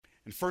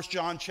In 1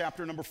 John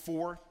chapter number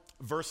 4,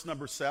 verse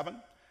number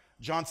 7,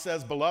 John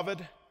says,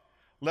 "Beloved,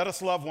 let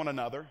us love one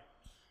another,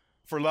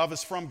 for love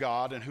is from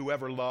God, and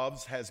whoever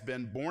loves has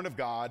been born of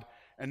God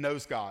and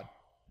knows God.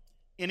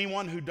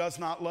 Anyone who does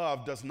not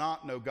love does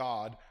not know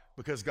God,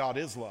 because God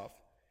is love.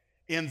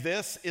 In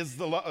this,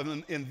 the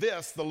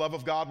love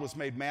of God was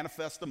made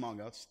manifest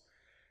among us,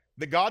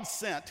 that God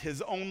sent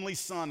his only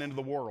Son into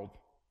the world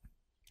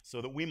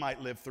so that we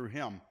might live through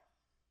him.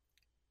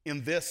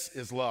 In this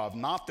is love,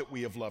 not that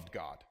we have loved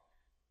God,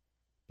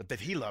 but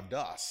that he loved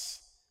us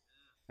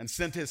and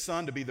sent his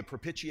Son to be the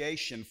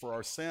propitiation for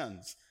our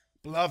sins.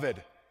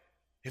 Beloved,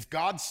 if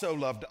God so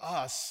loved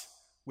us,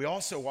 we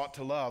also ought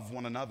to love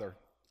one another.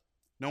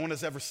 No one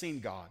has ever seen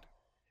God.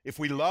 If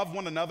we love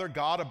one another,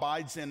 God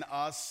abides in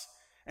us,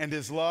 and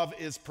his love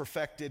is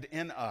perfected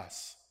in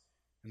us.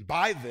 And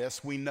by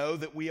this we know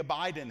that we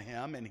abide in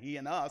him and he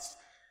in us,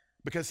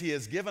 because he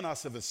has given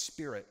us of his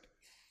Spirit.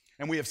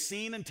 And we have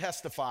seen and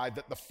testified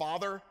that the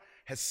Father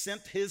has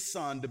sent his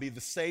Son to be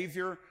the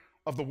Savior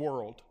of the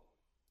world.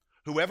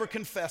 Whoever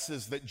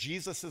confesses that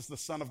Jesus is the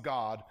Son of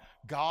God,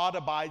 God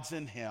abides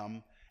in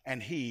him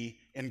and he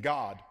in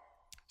God.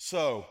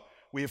 So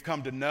we have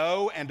come to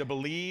know and to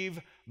believe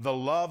the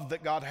love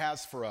that God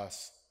has for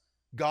us.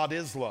 God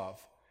is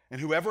love. And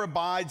whoever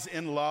abides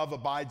in love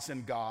abides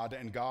in God,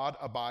 and God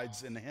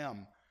abides in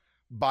him.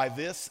 By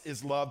this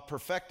is love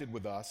perfected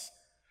with us,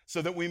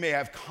 so that we may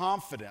have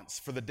confidence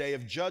for the day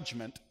of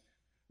judgment,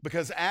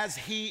 because as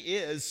he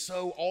is,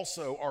 so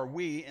also are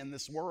we in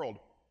this world.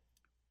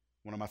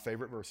 One of my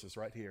favorite verses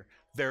right here.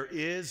 There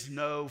is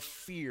no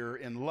fear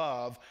in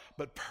love,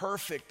 but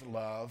perfect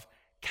love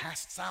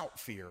casts out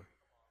fear.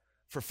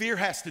 For fear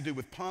has to do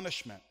with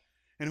punishment,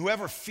 and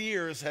whoever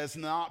fears has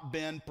not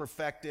been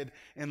perfected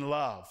in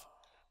love.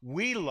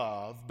 We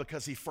love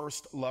because he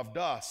first loved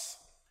us.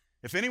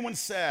 If anyone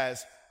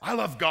says, I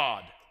love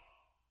God,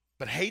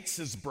 but hates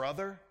his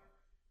brother,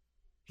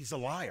 he's a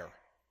liar.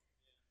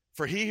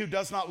 For he who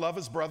does not love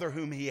his brother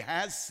whom he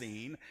has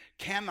seen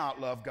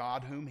cannot love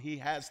God whom he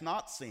has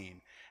not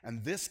seen.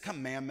 And this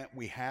commandment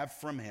we have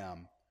from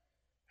him: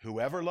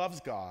 whoever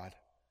loves God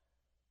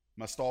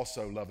must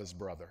also love his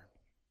brother.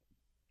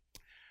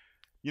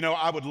 You know,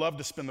 I would love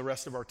to spend the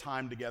rest of our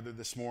time together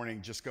this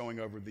morning just going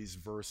over these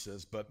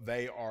verses, but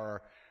they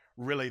are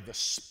really the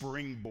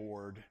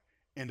springboard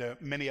into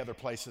many other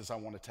places I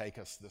want to take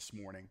us this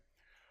morning.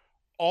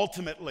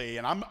 Ultimately,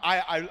 and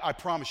I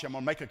promise you, I'm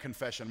going to make a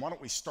confession. Why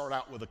don't we start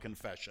out with a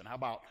confession? How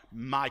about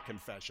my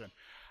confession?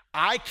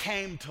 I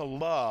came to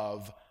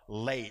love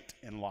late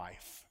in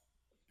life.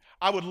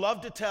 I would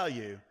love to tell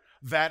you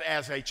that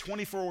as a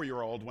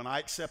 24-year-old, when I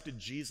accepted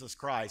Jesus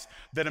Christ,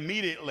 that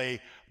immediately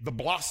the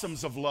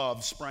blossoms of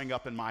love sprang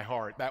up in my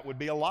heart. That would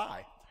be a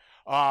lie.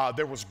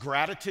 There was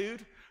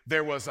gratitude.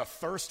 There was a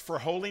thirst for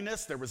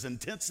holiness. There was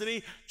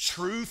intensity.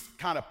 Truth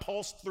kind of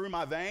pulsed through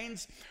my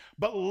veins.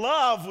 But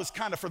love was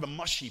kind of for the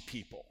mushy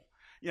people.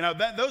 You know,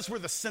 those were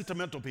the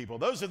sentimental people.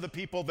 Those are the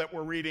people that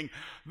were reading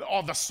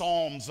all the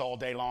Psalms all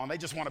day long. They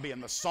just want to be in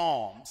the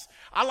Psalms.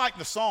 I like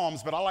the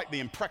Psalms, but I like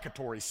the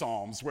imprecatory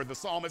Psalms where the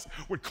psalmist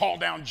would call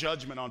down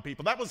judgment on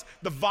people. That was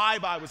the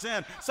vibe I was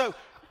in. So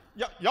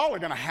y'all are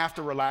going to have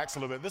to relax a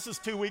little bit. This is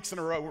 2 weeks in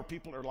a row where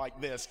people are like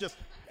this. Just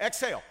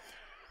exhale.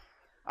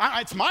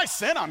 It's my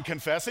sin I'm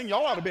confessing.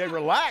 Y'all ought to be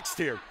relaxed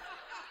here.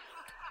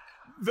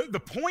 The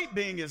point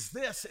being is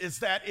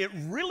that it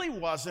really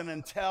wasn't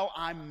until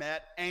I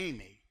met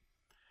Amy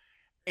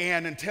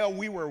and until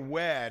we were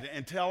wed,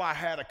 until I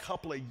had a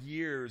couple of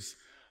years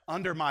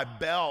under my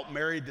belt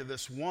married to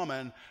this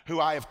woman who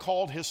I have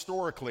called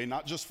historically,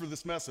 not just for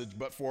this message,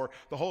 but for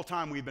the whole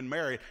time we've been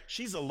married,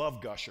 she's a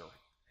love gusher.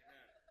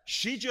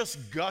 She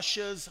just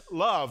gushes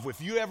love. If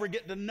you ever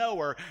get to know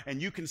her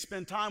and you can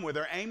spend time with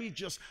her, Amy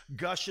just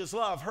gushes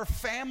love. Her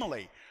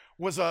family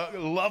was a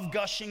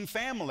love-gushing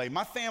family.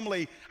 My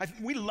family,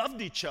 we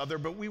loved each other,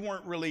 but we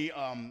weren't really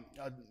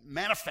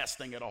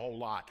manifesting it a whole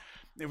lot.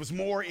 It was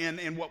more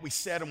in what we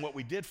said and what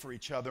we did for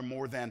each other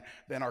more than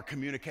our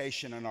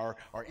communication and our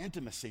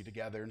intimacy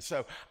together. And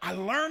so I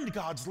learned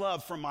God's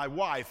love from my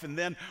wife. And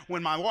then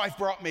when my wife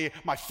brought me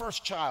my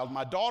first child,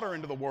 my daughter,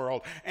 into the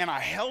world, and I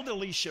held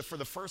Alicia for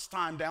the first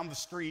time down the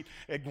street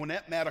at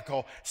Gwinnett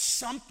Medical,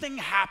 something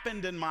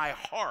happened in my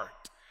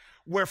heart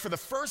where for the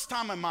first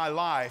time in my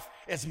life,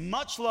 as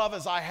much love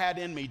as I had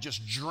in me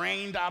just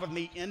drained out of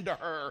me into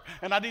her,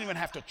 and I didn't even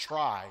have to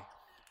try.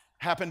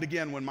 Happened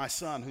again when my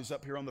son, who's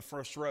up here on the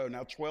first row,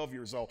 now 12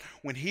 years old,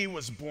 when he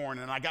was born,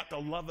 and I got to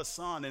love a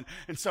son.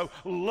 And so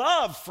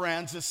love,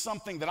 friends, is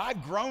something that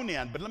I've grown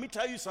in. But let me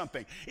tell you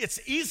something. It's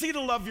easy to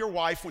love your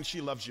wife when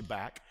she loves you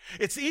back.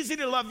 It's easy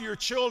to love your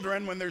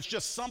children when there's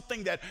just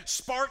something that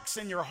sparks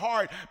in your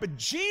heart. But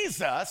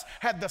Jesus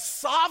had the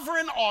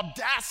sovereign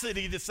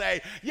audacity to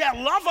say, yeah,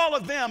 love all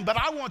of them, but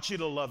I want you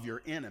to love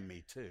your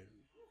enemy too.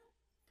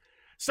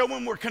 So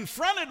when we're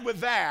confronted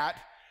with that,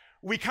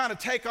 we kind of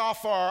take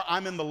off our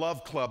I'm in the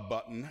love club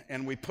button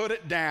and we put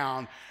it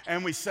down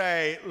and we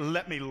say,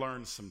 let me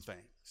learn some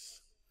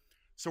things.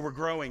 So we're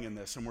growing in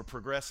this and we're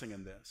progressing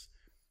in this.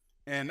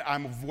 And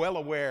I'm well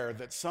aware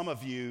that some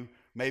of you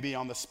may be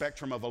on the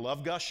spectrum of a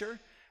love gusher,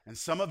 and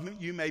some of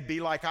you may be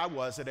like I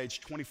was at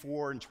age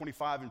 24 and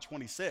 25 and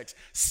 26,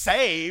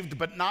 saved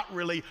but not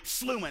really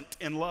fluent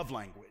in love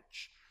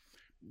language.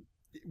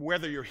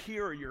 Whether you're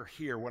here or you're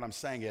here, what I'm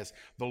saying is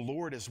the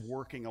Lord is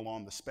working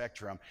along the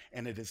spectrum,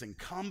 and it is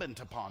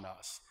incumbent upon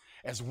us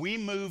as we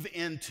move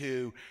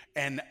into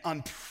an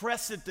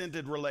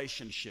unprecedented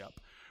relationship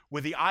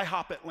with the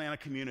IHOP Atlanta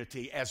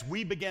community, as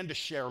we begin to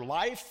share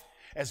life,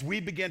 as we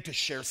begin to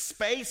share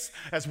space,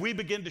 as we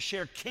begin to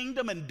share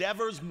kingdom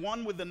endeavors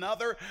one with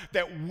another,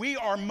 that we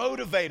are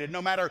motivated,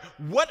 no matter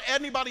what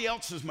anybody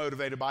else is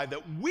motivated by,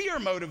 that we are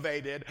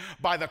motivated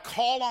by the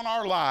call on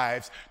our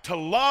lives to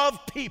love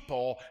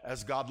people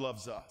as God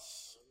loves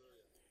us.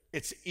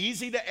 It's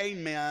easy to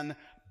amen,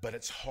 but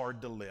it's hard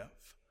to live.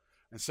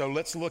 And so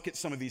let's look at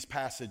some of these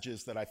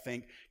passages that I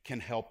think can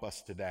help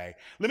us today.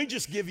 Let me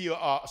just give you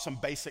some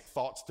basic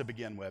thoughts to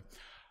begin with.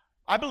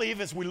 I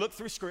believe as we look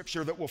through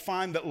Scripture that we'll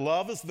find that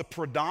love is the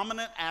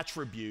predominant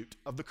attribute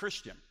of the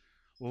Christian.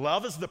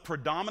 Love is the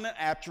predominant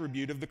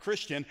attribute of the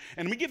Christian.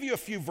 And let me give you a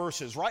few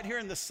verses. Right here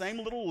in the same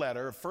little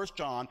letter of 1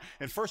 John,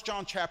 in 1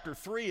 John chapter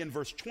 3 and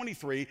verse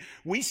 23,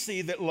 we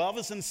see that love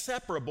is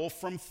inseparable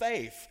from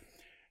faith.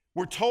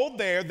 We're told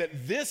there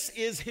that this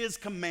is his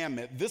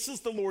commandment, this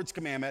is the Lord's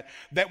commandment,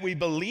 that we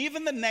believe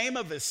in the name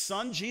of his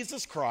Son,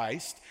 Jesus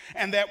Christ,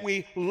 and that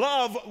we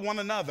love one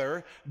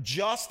another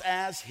just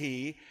as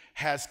he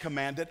has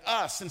commanded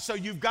us. And so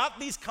you've got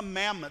these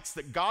commandments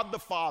that God the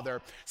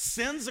Father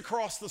sends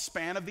across the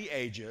span of the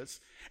ages,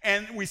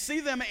 and we see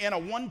them in a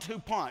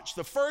 1-2 punch.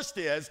 The first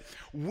is,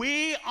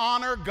 we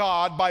honor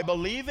God by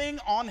believing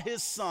on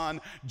his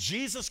Son,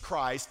 Jesus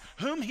Christ,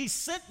 whom he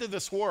sent to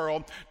this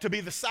world to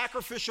be the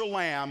sacrificial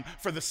lamb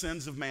for the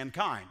sins of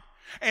mankind.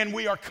 And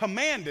we are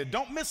commanded,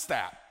 don't miss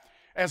that,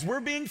 as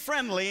we're being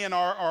friendly in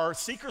our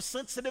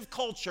seeker-sensitive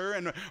culture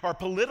and our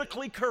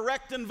politically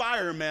correct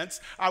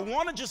environments, I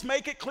want to just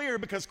make it clear,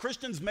 because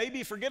Christians may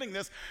be forgetting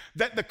this,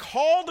 that the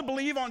call to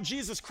believe on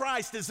Jesus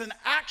Christ is an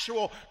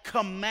actual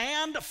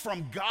command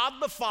from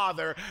God the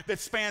Father that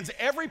spans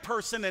every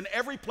person in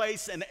every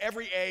place and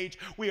every age.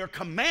 We are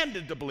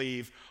commanded to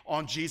believe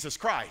on Jesus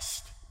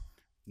Christ.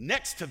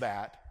 Next to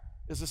that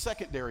is a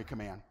secondary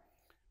command.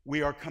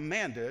 We are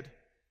commanded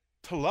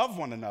to love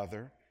one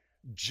another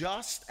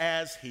just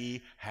as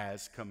he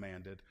has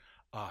commanded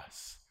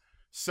us.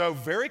 So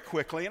very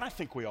quickly, and I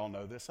think we all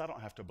know this, I don't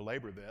have to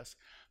belabor this,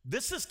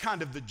 this is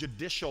kind of the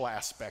judicial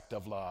aspect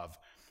of love.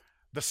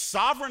 The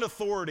sovereign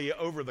authority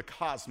over the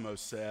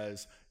cosmos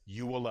says,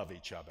 you will love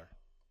each other.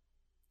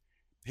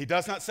 He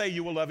does not say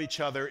you will love each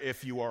other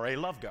if you are a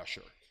love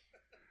gusher,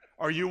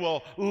 or you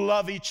will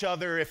love each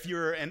other if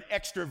you're an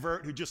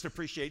extrovert who just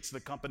appreciates the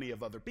company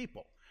of other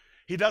people.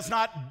 He does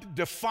not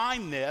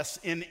define this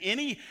in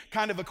any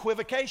kind of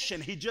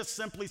equivocation. He just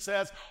simply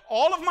says,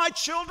 all of my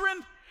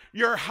children,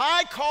 your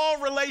high call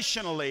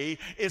relationally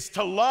is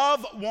to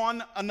love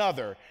one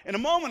another. In a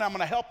moment, I'm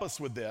going to help us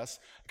with this,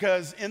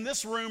 because in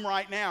this room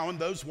right now, and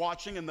those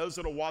watching and those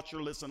that will watch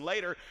or listen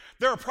later,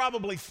 there are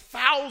probably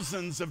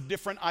thousands of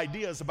different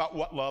ideas about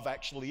what love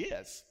actually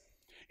is.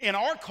 In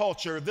our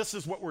culture, this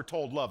is what we're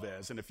told love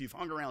is. And if you've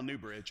hung around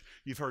Newbridge,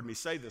 you've heard me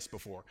say this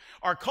before.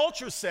 Our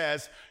culture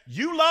says,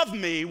 you love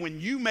me when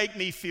you make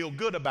me feel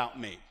good about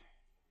me.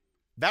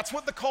 That's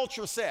what the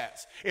culture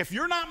says. If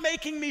you're not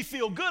making me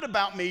feel good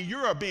about me, you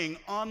are being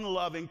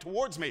unloving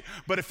towards me.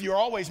 But if you're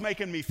always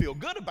making me feel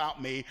good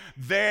about me,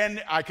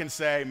 then I can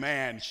say,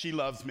 man, she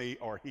loves me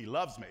or he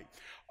loves me.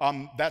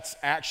 That's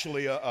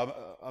actually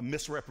a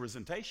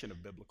misrepresentation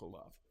of biblical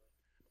love.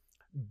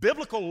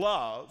 Biblical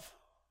love,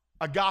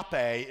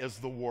 agape, is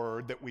the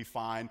word that we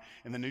find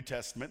in the New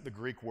Testament, the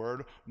Greek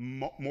word,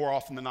 more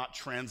often than not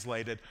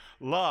translated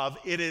love.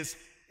 It is,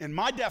 in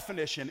my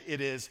definition, it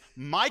is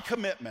my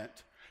commitment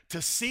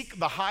to seek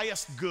the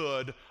highest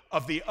good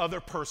of the other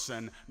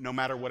person, no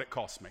matter what it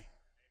costs me.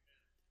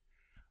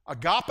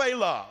 Agape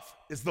love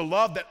is the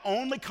love that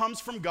only comes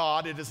from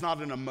God. It is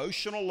not an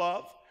emotional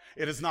love.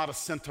 It is not a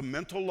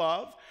sentimental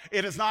love.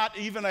 It is not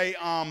even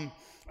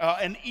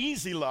an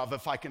easy love,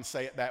 if I can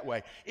say it that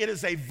way. It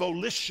is a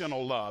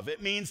volitional love.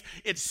 It means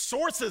it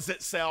sources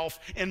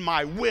itself in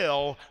my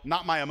will,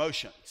 not my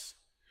emotions.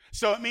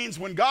 So it means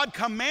when God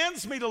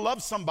commands me to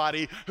love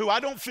somebody who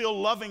I don't feel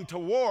loving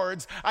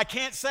towards, I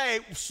can't say,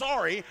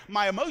 sorry,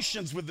 my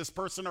emotions with this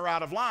person are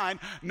out of line.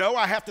 No,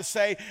 I have to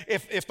say,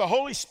 if the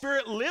Holy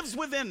Spirit lives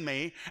within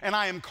me and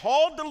I am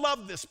called to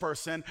love this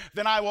person,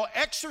 then I will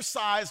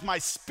exercise my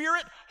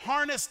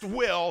spirit-harnessed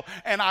will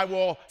and I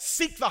will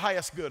seek the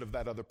highest good of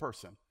that other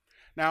person.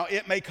 Now,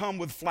 it may come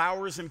with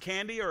flowers and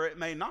candy or it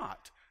may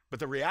not, but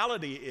the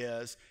reality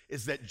is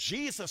that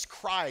Jesus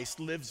Christ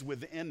lives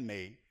within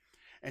me.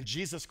 And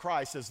Jesus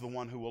Christ is the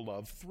one who will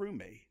love through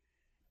me.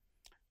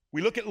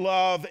 We look at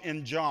love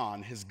in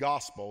John, his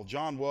gospel.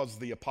 John was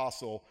the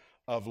apostle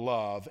of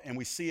love, and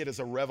we see it as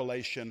a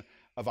revelation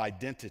of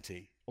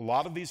identity. A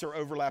lot of these are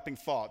overlapping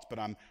thoughts, but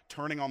I'm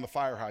turning on the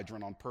fire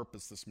hydrant on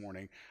purpose this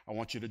morning. I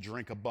want you to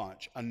drink a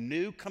bunch. A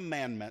new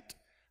commandment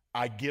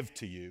I give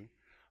to you,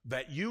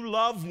 that you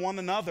love one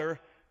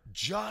another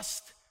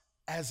just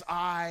as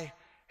I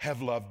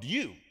have loved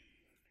you.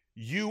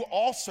 You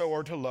also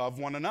are to love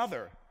one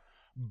another.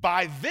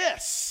 By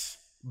this,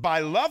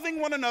 by loving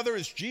one another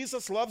as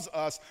Jesus loves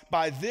us,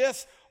 by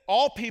this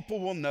all people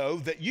will know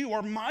that you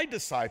are my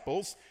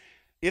disciples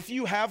if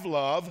you have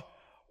love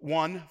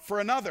one for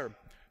another.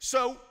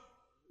 So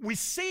we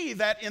see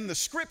that in the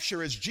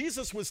scripture, as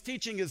Jesus was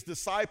teaching his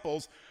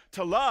disciples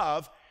to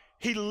love,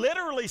 he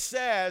literally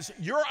says,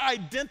 your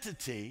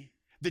identity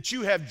that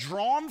you have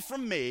drawn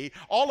from me,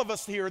 all of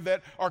us here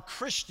that are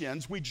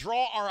Christians, we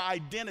draw our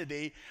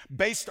identity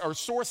based or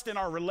sourced in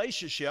our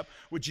relationship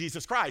with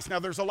Jesus Christ. Now,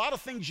 there's a lot of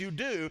things you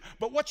do,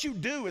 but what you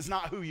do is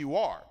not who you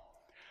are.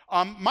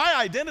 My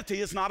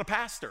identity is not a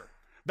pastor.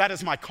 That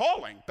is my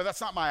calling, but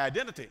that's not my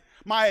identity.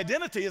 My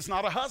identity is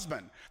not a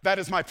husband. That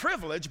is my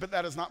privilege, but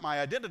that is not my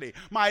identity.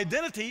 My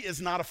identity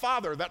is not a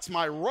father. That's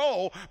my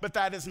role, but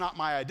that is not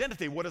my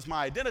identity. What is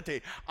my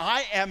identity?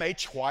 I am a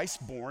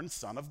twice-born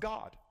son of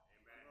God.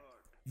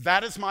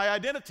 That is my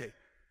identity.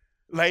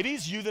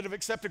 Ladies, you that have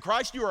accepted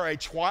Christ, you are a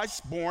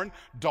twice-born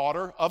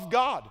daughter of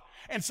God.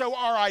 And so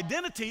our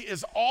identity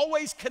is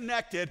always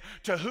connected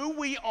to who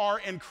we are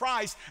in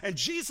Christ. And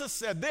Jesus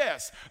said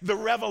this, the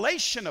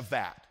revelation of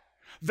that,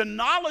 the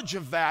knowledge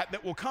of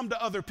that will come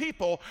to other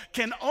people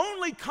can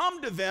only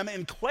come to them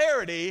in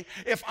clarity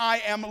if I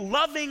am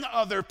loving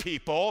other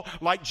people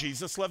like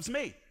Jesus loves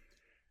me.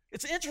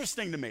 It's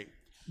interesting to me.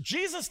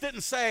 Jesus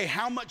didn't say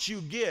how much you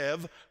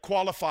give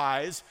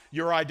qualifies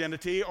your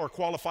identity or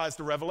qualifies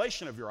the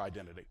revelation of your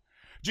identity.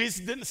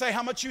 Jesus didn't say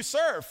how much you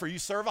serve, for you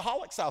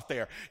servaholics out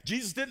there.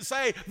 Jesus didn't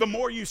say the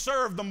more you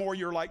serve, the more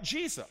you're like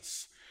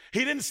Jesus.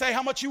 He didn't say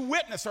how much you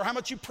witness or how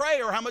much you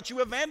pray or how much you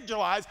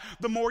evangelize,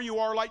 the more you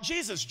are like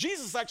Jesus.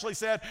 Jesus actually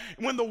said,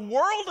 when the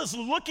world is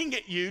looking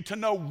at you to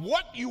know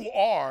what you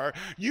are,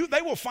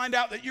 they will find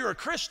out that you're a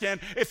Christian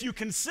if you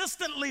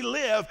consistently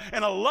live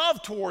in a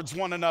love towards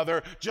one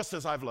another, just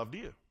as I've loved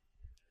you.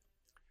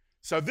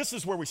 So this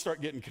is where we start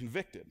getting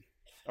convicted,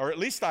 or at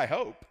least I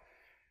hope.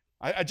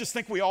 I just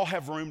think we all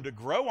have room to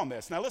grow on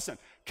this. Now listen,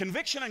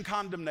 conviction and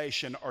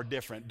condemnation are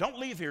different. Don't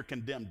leave here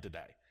condemned today.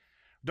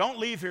 Don't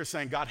leave here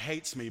saying, God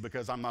hates me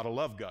because I'm not a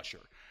love gusher.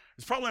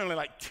 There's probably only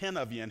like 10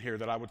 of you in here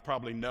that I would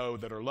probably know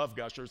that are love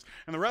gushers,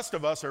 and the rest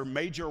of us are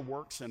major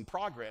works in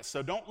progress.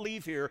 So don't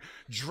leave here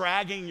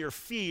dragging your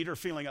feet or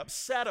feeling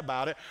upset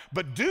about it,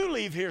 but do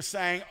leave here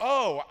saying,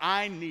 oh,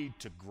 I need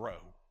to grow.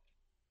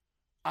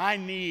 I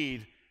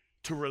need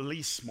to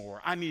release more.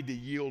 I need to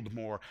yield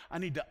more. I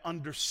need to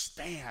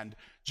understand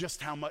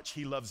just how much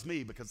he loves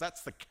me, because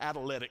that's the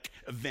catalytic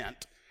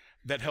event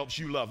that helps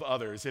you love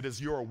others. It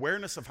is your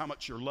awareness of how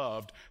much you're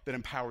loved that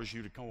empowers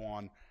you to go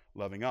on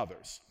loving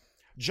others.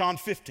 John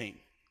 15.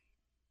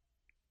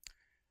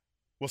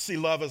 We'll see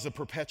love as a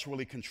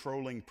perpetually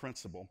controlling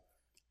principle.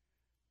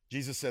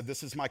 Jesus said,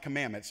 this is my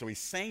commandment. So he's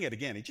saying it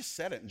again. He just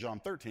said it in John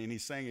 13.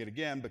 He's saying it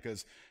again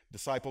because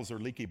disciples are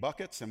leaky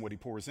buckets and what he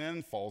pours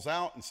in falls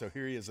out. And so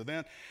here he is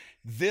again.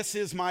 This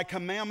is my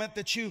commandment,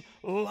 that you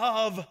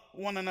love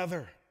one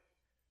another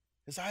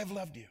as I have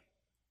loved you.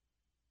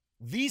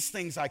 These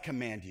things I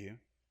command you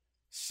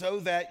so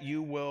that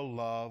you will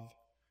love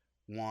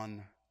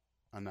one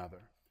another.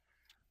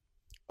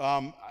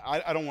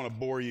 I don't want to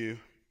bore you.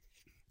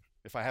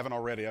 If I haven't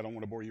already, I don't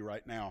want to bore you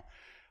right now.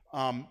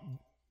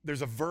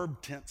 There's a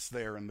verb tense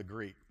there in the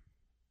Greek.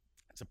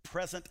 It's a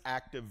present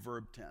active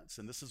verb tense,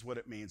 and this is what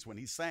it means when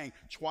he's saying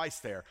twice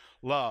there,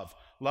 love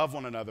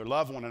one another,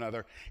 love one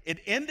another. It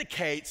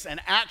indicates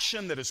an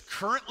action that is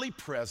currently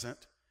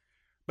present,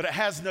 but it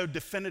has no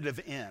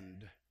definitive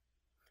end.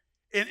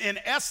 In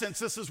essence,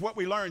 this is what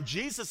we learn.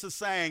 Jesus is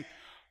saying,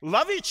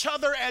 love each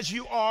other as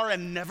you are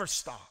and never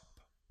stop.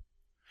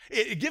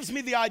 It gives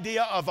me the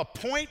idea of a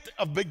point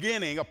of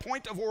beginning, a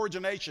point of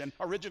origination,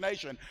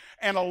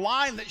 and a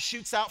line that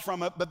shoots out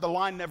from it, but the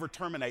line never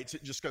terminates.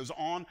 It just goes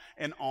on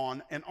and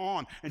on and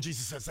on. And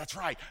Jesus says, that's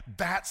right.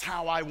 That's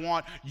how I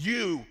want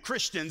you,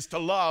 Christians, to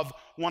love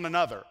one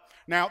another.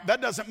 Now,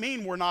 that doesn't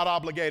mean we're not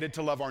obligated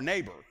to love our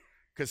neighbor,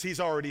 because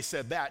he's already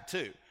said that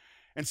too.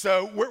 And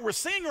so we're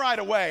seeing right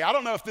away, I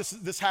don't know if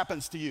this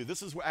happens to you.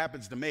 This is what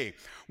happens to me.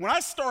 When I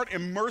start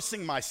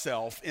immersing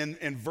myself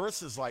in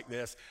verses like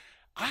this,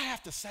 I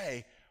have to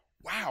say,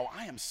 wow,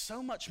 I am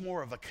so much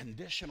more of a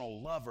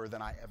conditional lover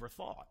than I ever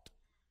thought.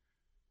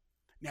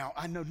 Now,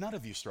 I know none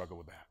of you struggle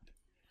with that,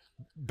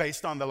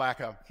 based on the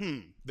lack of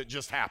that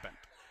just happened.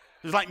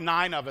 There's like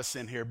 9 of us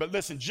in here. But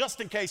listen,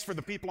 just in case for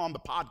the people on the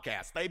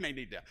podcast, they may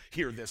need to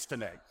hear this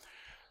today.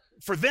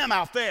 For them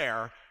out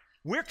there,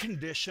 we're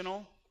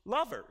conditional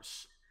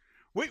lovers.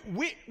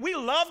 We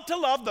love to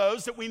love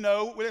those that we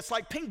know. It's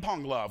like ping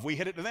pong love. We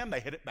hit it to them, they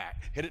hit it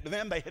back. Hit it to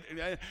them, they hit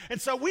it.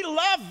 And so we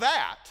love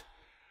that.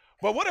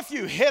 But what if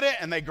you hit it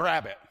and they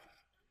grab it?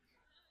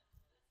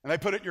 And they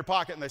put it in your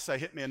pocket and they say,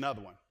 hit me another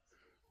one.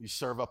 You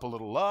serve up a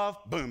little love,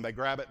 boom, they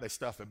grab it, they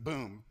stuff it,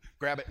 boom,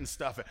 grab it and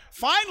stuff it.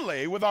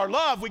 Finally, with our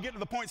love, we get to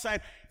the point saying,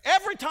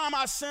 every time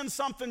I send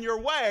something your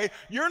way,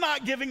 you're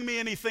not giving me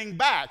anything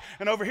back.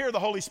 And over here, the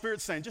Holy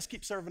Spirit's saying, just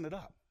keep serving it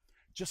up.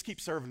 Just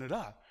keep serving it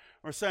up.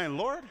 We're saying,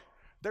 Lord,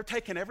 they're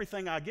taking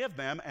everything I give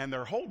them and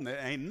they're holding it.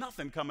 Ain't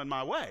nothing coming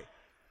my way.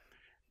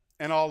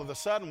 And all of a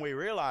sudden we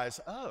realize,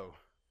 oh,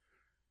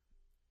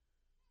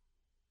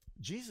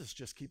 Jesus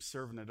just keeps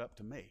serving it up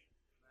to me.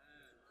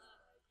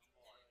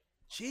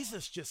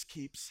 Jesus just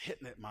keeps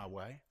hitting it my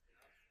way.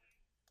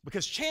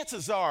 Because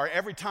chances are,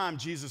 every time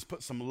Jesus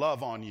put some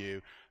love on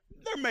you,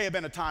 there may have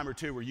been a time or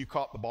two where you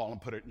caught the ball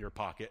and put it in your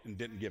pocket and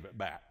didn't give it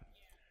back.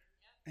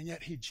 And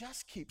yet he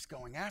just keeps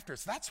going after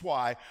us. That's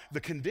why the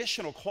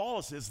conditional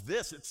clause is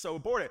this. It's so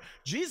important.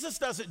 Jesus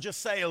doesn't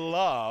just say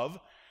love,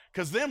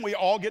 because then we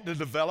all get to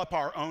develop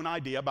our own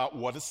idea about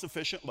what is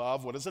sufficient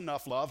love, what is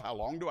enough love, how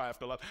long do I have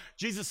to love.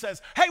 Jesus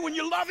says, hey, when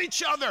you love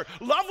each other,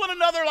 love one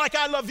another like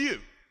I love you.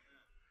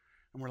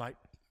 And we're like,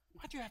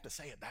 why'd you have to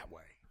say it that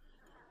way?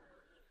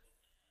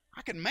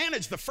 I can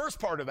manage the first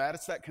part of that.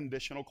 It's that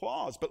conditional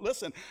clause. But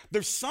listen,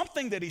 there's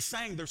something that he's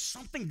saying. There's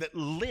something that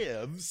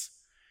lives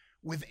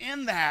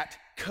within that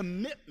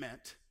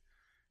commitment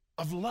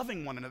of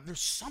loving one another.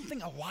 There's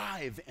something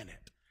alive in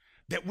it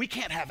that we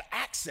can't have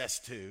access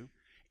to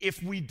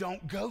if we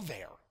don't go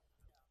there.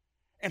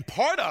 And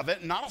part of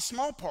it, not a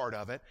small part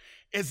of it,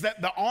 is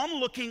that the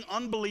onlooking,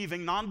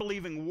 unbelieving,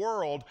 non-believing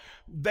world,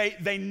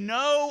 they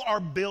know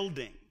our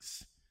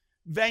buildings.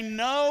 They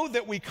know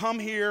that we come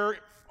here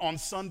on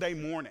Sunday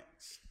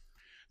mornings.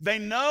 They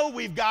know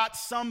we've got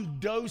some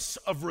dose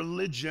of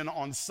religion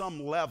on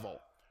some level.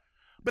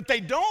 But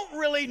they don't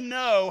really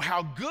know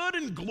how good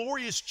and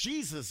glorious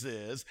Jesus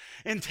is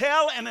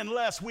until and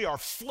unless we are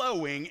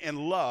flowing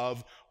in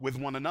love with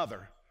one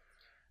another.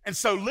 And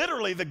so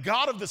literally the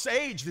God of this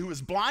age who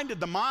has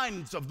blinded the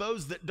minds of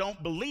those that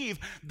don't believe,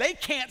 they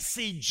can't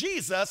see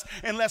Jesus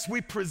unless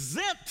we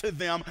present to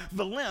them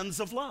the lens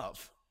of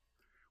love,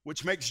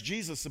 which makes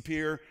Jesus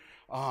appear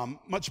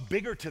much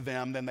bigger to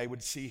them than they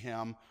would see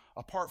him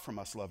apart from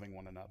us loving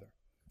one another.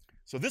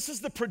 So this is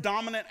the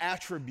predominant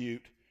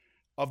attribute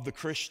of the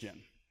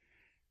Christian.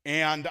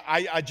 And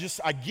I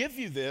give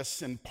you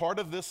this, and part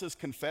of this is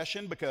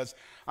confession because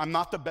I'm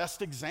not the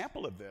best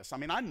example of this. I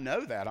mean, I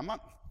know that. I'm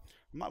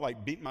not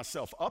like beating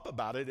myself up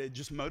about it. It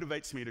just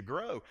motivates me to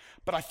grow.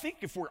 But I think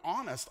if we're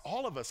honest,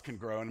 all of us can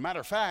grow. And a matter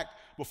of fact,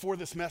 before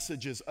this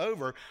message is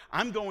over,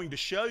 I'm going to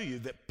show you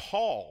that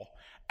Paul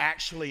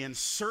actually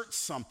inserts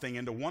something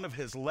into one of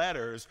his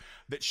letters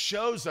that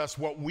shows us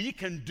what we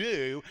can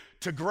do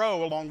to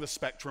grow along the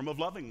spectrum of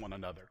loving one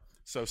another.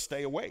 So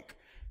stay awake.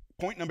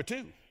 Point number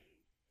 2.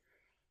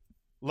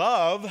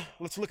 Love,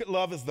 let's look at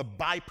love as the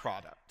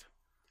byproduct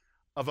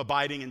of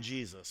abiding in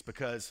Jesus,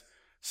 because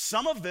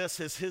some of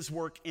this is his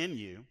work in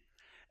you,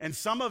 and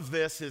some of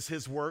this is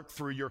his work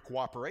through your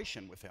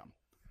cooperation with him.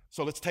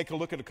 So let's take a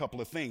look at a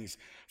couple of things.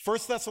 1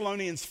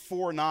 Thessalonians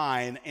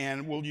 4:9,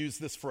 and we'll use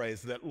this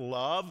phrase, that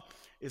love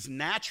is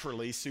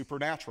naturally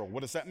supernatural.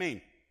 What does that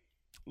mean?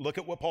 Look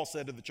at what Paul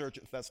said to the church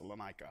at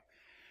Thessalonica.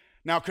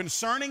 Now,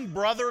 concerning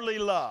brotherly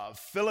love,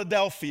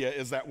 Philadelphia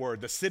is that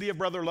word. The city of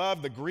brother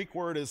love, the Greek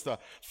word is the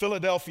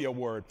Philadelphia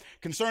word.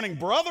 Concerning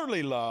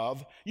brotherly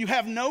love, you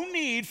have no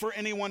need for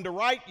anyone to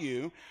write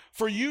you,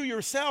 for you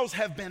yourselves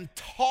have been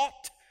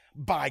taught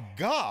by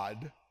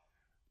God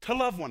to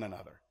love one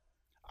another.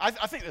 I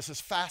think this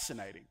is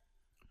fascinating.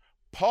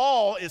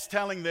 Paul is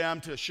telling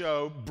them to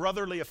show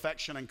brotherly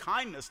affection and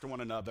kindness to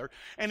one another.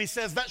 And he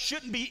says that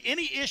shouldn't be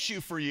any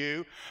issue for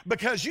you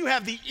because you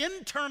have the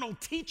internal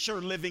teacher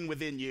living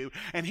within you.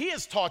 And he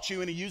has taught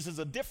you, and he uses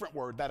a different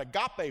word, that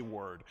agape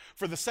word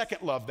for the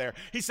second love there.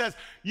 He says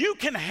you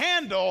can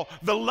handle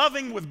the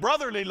loving with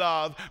brotherly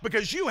love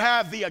because you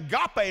have the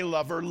agape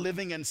lover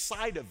living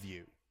inside of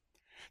you.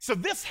 So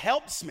this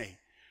helps me.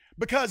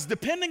 Because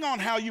depending on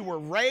how you were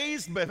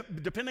raised,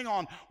 but depending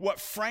on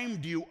what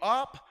framed you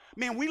up,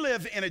 man, we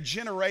live in a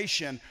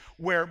generation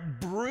where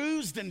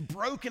bruised and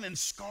broken and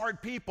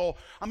scarred people,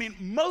 I mean,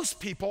 most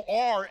people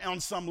are on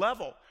some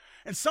level.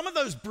 And some of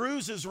those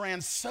bruises ran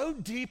so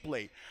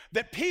deeply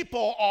that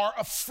people are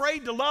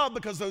afraid to love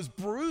because those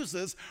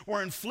bruises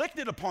were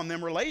inflicted upon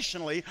them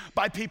relationally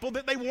by people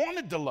that they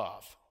wanted to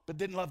love, but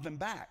didn't love them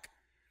back.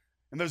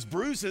 And those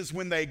bruises,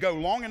 when they go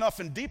long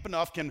enough and deep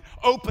enough, can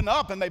open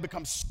up and they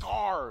become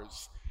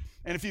scars.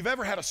 And if you've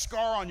ever had a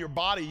scar on your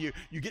body,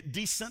 you get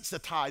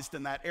desensitized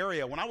in that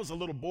area. When I was a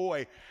little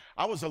boy,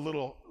 I was a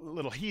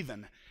little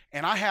heathen.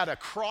 And I had a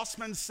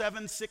Crossman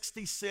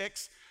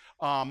 766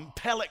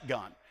 pellet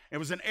gun. It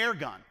was an air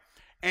gun.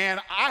 And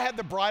I had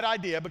the bright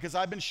idea, because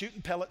I'd been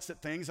shooting pellets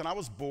at things, and I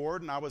was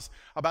bored, and I was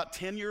about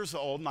 10 years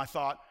old, and I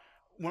thought,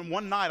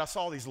 one night I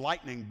saw these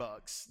lightning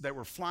bugs that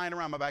were flying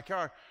around my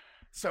backyard.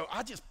 So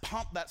I just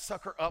pumped that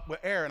sucker up with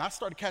air, and I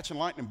started catching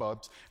lightning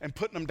bugs and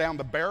putting them down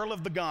the barrel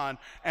of the gun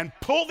and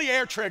pulled the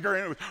air trigger,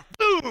 and it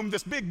was boom,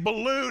 this big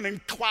balloon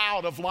and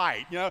cloud of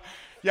light. You know,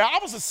 yeah, I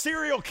was a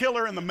serial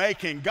killer in the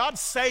making. God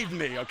saved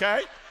me,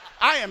 okay?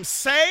 I am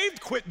saved.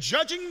 Quit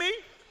judging me.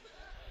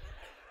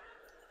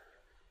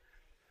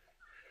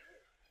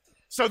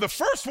 So the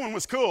first one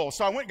was cool.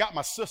 So I went and got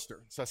my sister.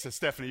 So I said,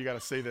 Stephanie, you got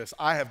to see this.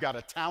 I have got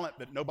a talent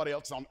that nobody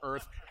else on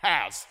earth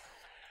has.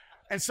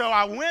 And so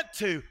I went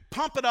to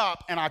pump it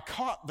up, and I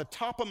caught the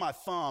top of my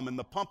thumb in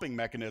the pumping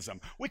mechanism.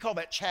 We call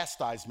that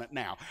chastisement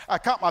now. I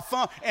caught my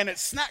thumb, and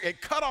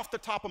it cut off the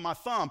top of my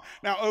thumb.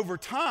 Now, over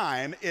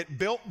time, it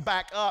built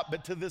back up,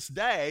 but to this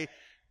day,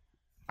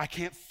 I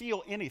can't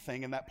feel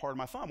anything in that part of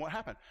my thumb. What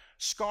happened?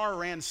 Scar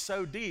ran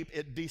so deep,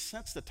 it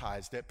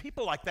desensitized it.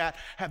 People like that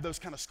have those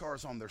kind of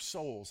scars on their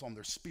souls, on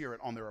their spirit,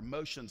 on their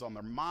emotions, on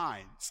their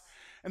minds,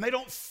 and they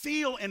don't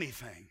feel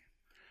anything.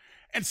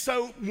 And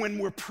so when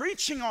we're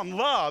preaching on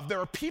love, there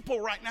are people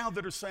right now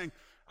that are saying,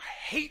 I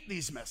hate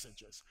these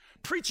messages.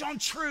 Preach on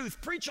truth,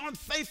 preach on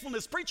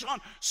faithfulness, preach on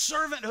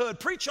servanthood,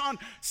 preach on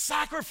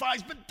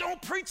sacrifice, but don't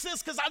preach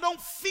this because I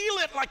don't feel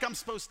it like I'm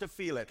supposed to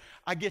feel it.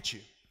 I get you.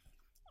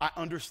 I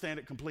understand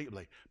it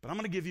completely, but I'm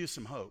going to give you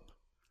some hope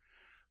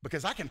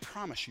because I can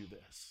promise you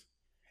this.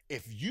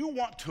 If you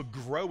want to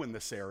grow in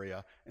this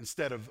area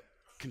instead of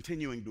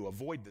continuing to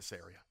avoid this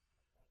area,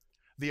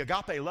 the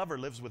agape lover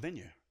lives within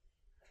you.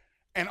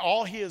 And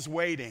all he is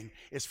waiting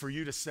is for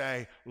you to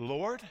say,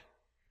 Lord,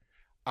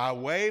 I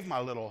wave my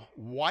little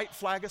white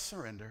flag of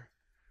surrender.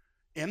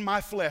 In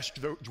my flesh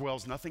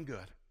dwells nothing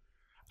good.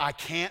 I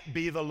can't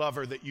be the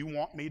lover that you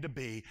want me to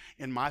be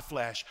in my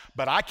flesh,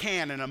 but I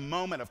can in a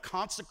moment of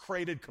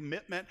consecrated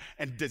commitment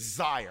and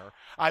desire.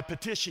 I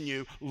petition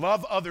you,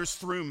 love others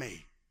through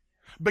me.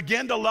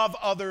 Begin to love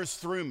others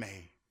through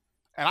me.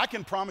 And I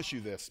can promise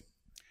you this.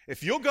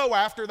 If you'll go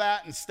after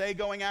that and stay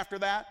going after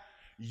that,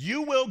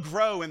 you will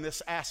grow in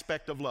this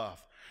aspect of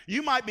love.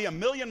 You might be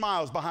 1,000,000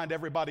 miles behind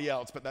everybody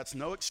else, but that's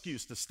no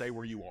excuse to stay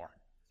where you are.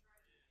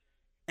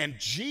 And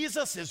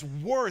Jesus is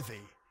worthy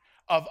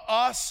of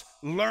us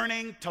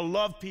learning to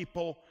love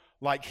people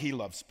like he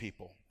loves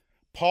people.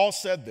 Paul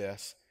said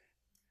this,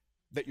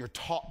 that you're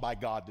taught by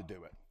God to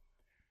do it.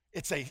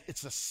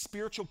 It's a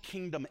spiritual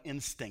kingdom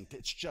instinct.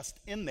 It's just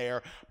in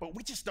there, but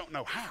we just don't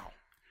know how.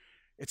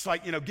 It's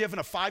like, giving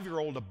a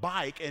 5-year-old a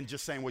bike and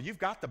just saying, well, you've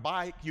got the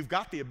bike, you've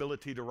got the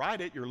ability to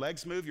ride it, your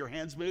legs move, your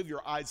hands move,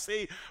 your eyes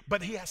see,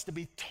 but he has to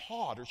be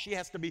taught or she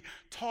has to be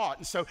taught.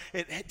 And so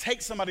it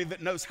takes somebody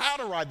that knows how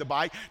to ride the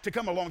bike to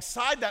come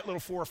alongside that little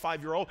 4 or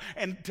 5-year-old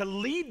and to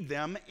lead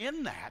them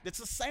in that. It's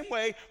the same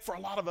way for a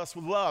lot of us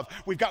with love.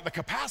 We've got the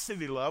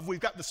capacity to love,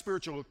 we've got the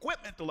spiritual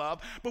equipment to love,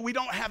 but we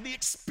don't have the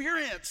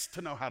experience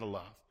to know how to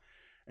love.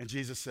 And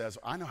Jesus says,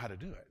 I know how to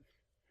do it.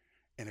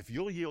 And if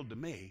you'll yield to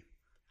me,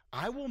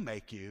 I will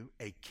make you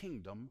a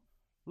kingdom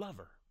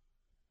lover.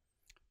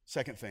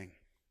 Second thing,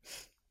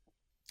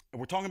 and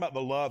we're talking about the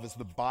love as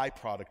the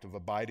byproduct of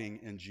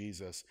abiding in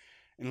Jesus.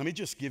 And let me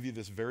just give you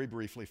this very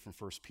briefly from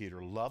 1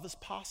 Peter. Love is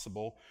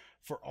possible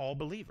for all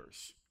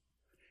believers.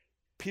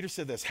 Peter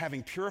said this,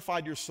 having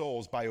purified your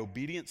souls by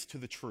obedience to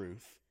the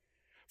truth,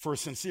 for a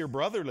sincere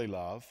brotherly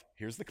love,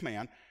 here's the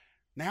command,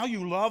 now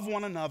you love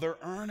one another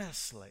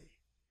earnestly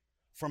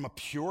from a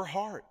pure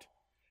heart.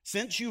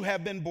 Since you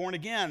have been born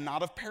again,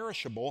 not of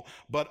perishable,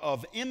 but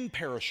of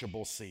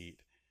imperishable seed,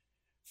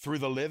 through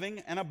the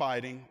living and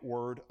abiding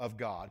word of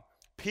God.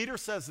 Peter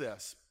says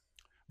this,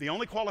 the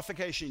only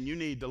qualification you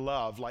need to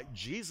love like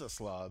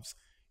Jesus loves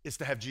is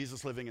to have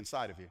Jesus living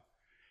inside of you.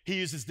 He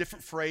uses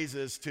different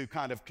phrases to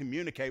kind of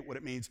communicate what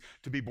it means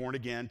to be born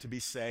again, to be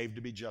saved,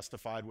 to be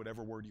justified,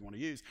 whatever word you want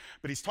to use.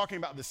 But he's talking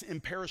about this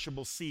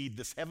imperishable seed,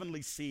 this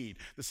heavenly seed,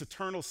 this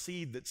eternal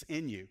seed that's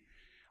in you.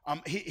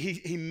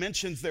 He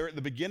mentions there at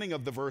the beginning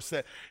of the verse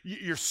that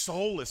your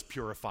soul is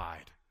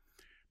purified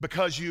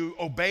because you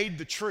obeyed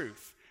the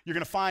truth. You're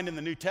going to find in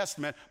the New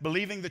Testament,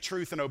 believing the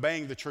truth and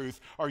obeying the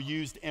truth are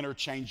used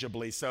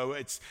interchangeably. So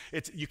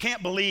you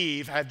can't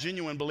have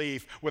genuine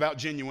belief without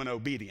genuine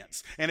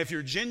obedience. And if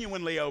you're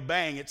genuinely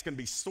obeying, it's going to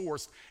be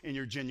sourced in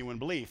your genuine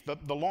belief.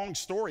 The long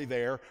story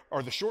there,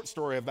 or the short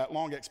story of that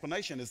long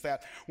explanation, is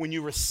that when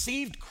you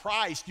received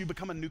Christ, you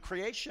become a new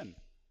creation.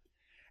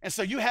 And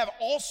so you have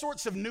all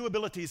sorts of new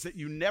abilities that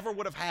you never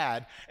would have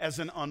had as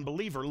an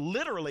unbeliever.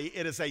 Literally,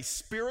 it is a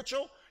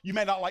spiritual, you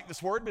may not like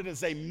this word, but it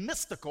is a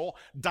mystical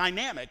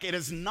dynamic. It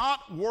is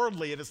not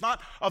worldly. It is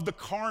not of the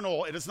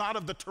carnal. It is not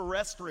of the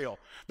terrestrial.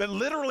 That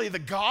literally the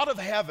God of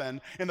heaven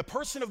in the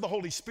person of the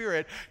Holy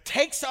Spirit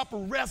takes up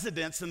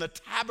residence in the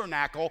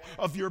tabernacle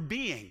of your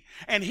being.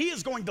 And he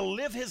is going to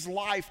live his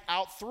life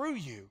out through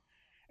you.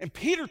 And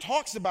Peter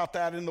talks about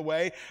that in the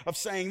way of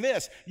saying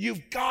this,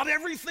 you've got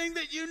everything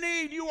that you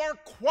need. You are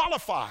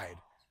qualified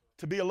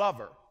to be a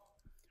lover.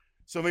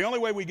 So the only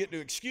way we get to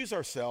excuse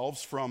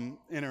ourselves from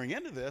entering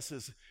into this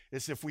is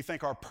if we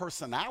think our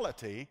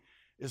personality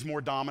is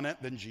more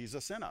dominant than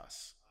Jesus in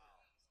us.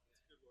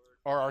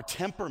 Or our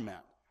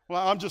temperament.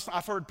 Well,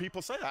 I've heard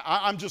people say that.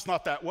 I'm just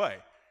not that way.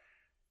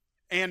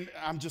 And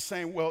I'm just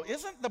saying, well,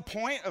 isn't the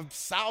point of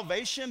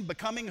salvation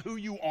becoming who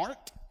you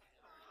aren't?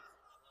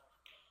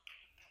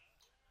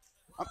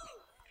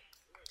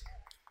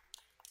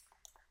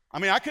 I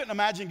mean, I couldn't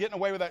imagine getting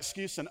away with that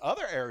excuse in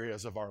other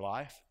areas of our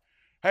life.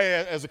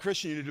 Hey, as a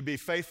Christian, you need to be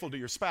faithful to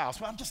your spouse.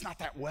 Well, I'm just not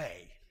that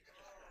way.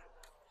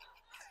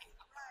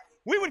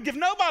 We would give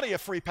nobody a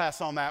free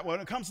pass on that. When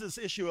it comes to this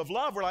issue of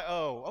love, we're like,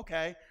 oh,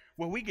 okay,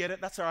 well, we get it.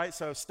 That's all right.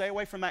 So stay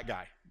away from that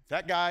guy.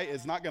 That guy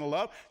is not going to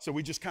love, so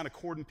we just kind of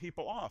cordon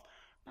people off.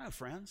 No,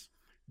 friends.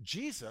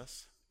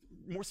 Jesus,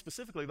 more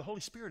specifically, the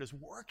Holy Spirit is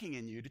working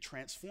in you to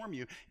transform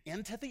you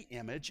into the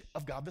image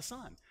of God the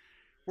Son.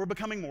 We're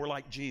becoming more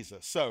like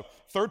Jesus. So,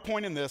 third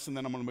point in this, and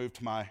then I'm going to move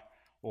to my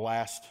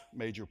last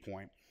major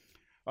point.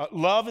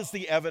 Love is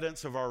the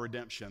evidence of our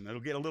redemption.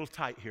 It'll get a little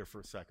tight here for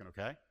a second,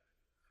 okay?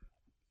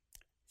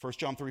 1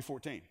 John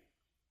 3:14.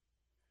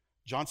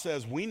 John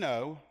says, we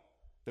know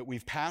that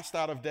we've passed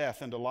out of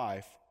death into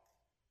life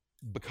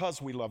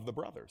because we love the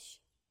brothers.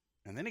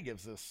 And then he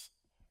gives this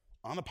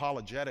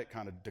unapologetic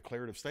kind of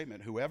declarative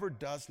statement. Whoever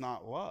does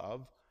not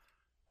love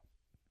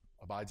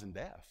abides in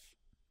death.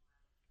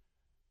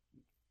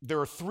 There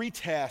are 3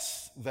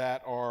 tests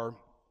that are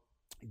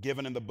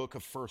given in the book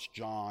of 1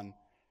 John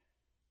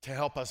to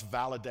help us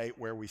validate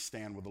where we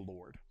stand with the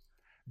Lord.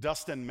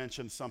 Dustin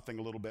mentioned something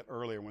a little bit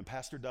earlier when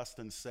Pastor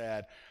Dustin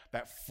said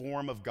that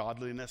form of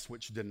godliness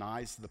which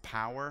denies the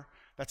power,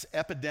 that's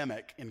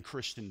epidemic in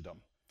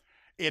Christendom.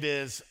 It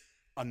is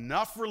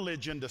enough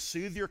religion to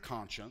soothe your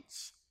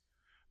conscience,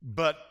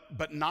 but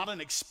not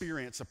an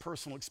experience, a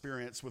personal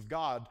experience with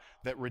God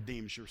that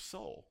redeems your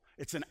soul.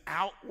 It's an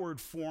outward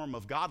form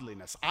of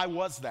godliness. I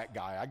was that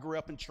guy. I grew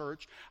up in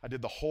church. I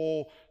did the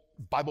whole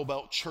Bible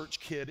Belt church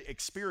kid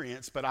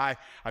experience, but I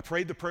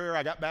prayed the prayer,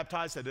 I got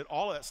baptized, I did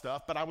all that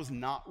stuff, but I was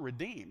not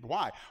redeemed.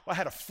 Why? Well, I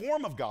had a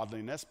form of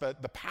godliness,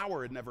 but the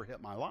power had never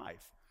hit my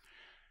life.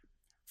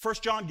 1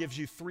 John gives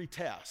you 3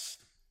 tests.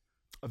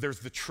 There's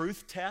the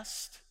truth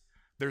test,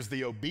 there's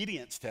the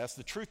obedience test.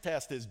 The truth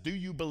test is, do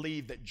you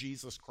believe that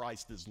Jesus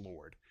Christ is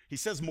Lord? He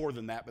says more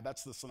than that, but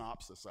that's the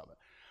synopsis of it.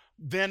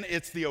 Then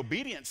it's the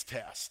obedience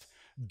test.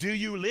 Do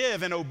you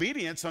live in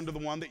obedience unto the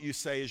one that you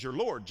say is your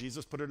Lord?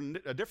 Jesus put it in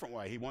a different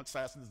way. He once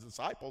asked his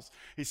disciples,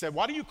 he said,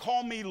 why do you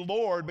call me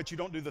Lord, but you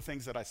don't do the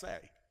things that I say?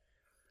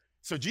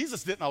 So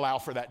Jesus didn't allow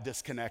for that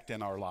disconnect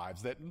in our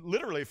lives, that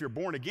literally if you're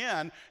born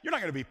again, you're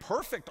not going to be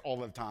perfect all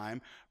the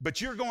time,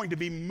 but you're going to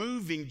be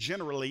moving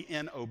generally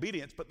in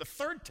obedience. But the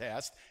third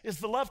test is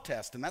the love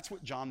test, and that's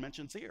what John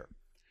mentions here.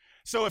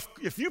 So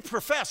if you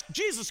profess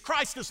Jesus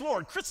Christ is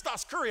Lord,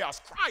 Christos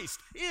Kurios, Christ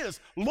is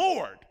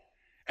Lord,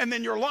 and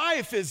then your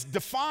life is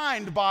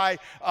defined by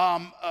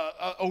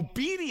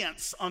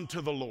obedience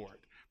unto the Lord,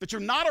 that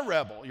you're not a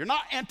rebel, you're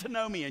not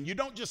antinomian, you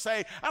don't just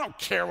say, I don't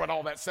care what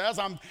all that says,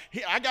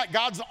 I got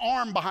God's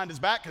arm behind his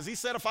back because he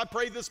said if I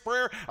prayed this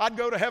prayer, I'd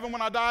go to heaven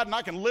when I died and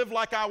I can live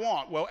like I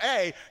want. Well,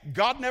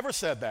 God never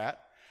said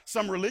that.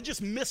 Some religious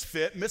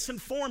misfit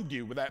misinformed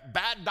you with that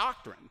bad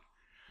doctrine.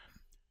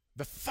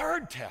 The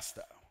third test,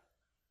 though,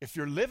 if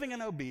you're living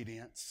in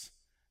obedience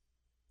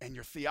and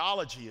your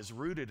theology is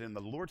rooted in the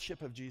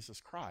lordship of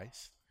Jesus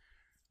Christ,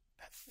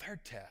 that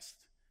third test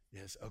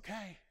is,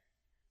 okay,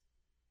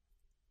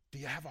 do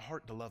you have a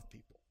heart to love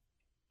people?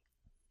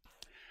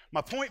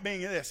 My point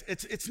being this,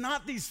 it's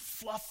not these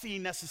fluffy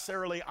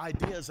necessarily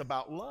ideas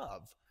about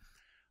love.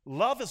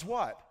 Love is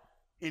what?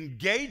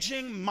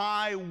 Engaging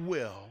my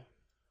will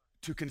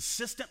to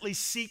consistently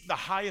seek the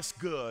highest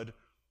good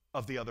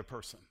of the other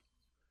person.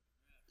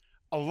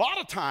 A lot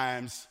of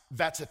times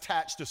that's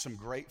attached to some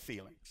great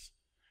feelings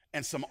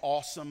and some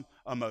awesome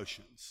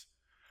emotions.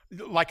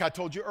 Like I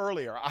told you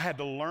earlier, I had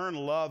to learn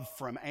love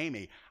from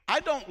Amy.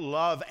 I don't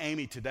love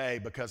Amy today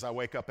because I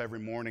wake up every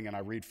morning and I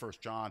read 1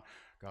 John.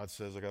 God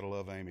says I got to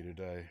love Amy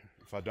today.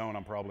 If I don't,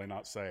 I'm probably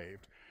not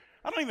saved.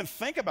 I don't even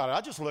think about it. I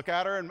just look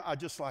at her and I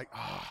just like,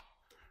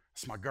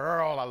 it's my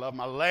girl. I love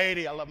my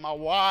lady. I love my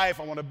wife.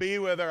 I want to be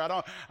with her. I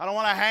don't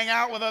want to hang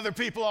out with other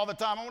people all the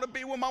time. I want to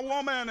be with my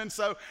woman. And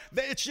so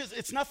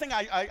it's nothing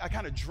I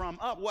kind of drum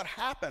up. What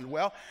happened?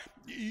 Well,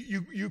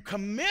 you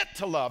commit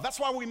to love.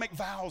 That's why we make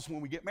vows when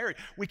we get married.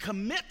 We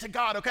commit to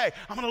God. Okay,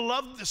 I'm going to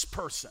love this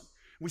person.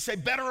 We say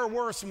better or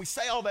worse, and we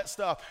say all that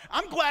stuff.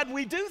 I'm glad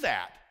we do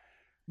that.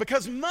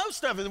 Because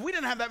most of us, if we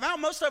didn't have that vow,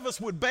 most of us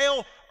would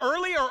bail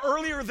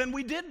earlier than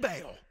we did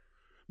bail.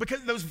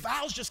 Because those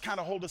vows just kind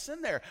of hold us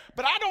in there.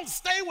 But I don't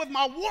stay with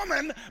my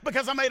woman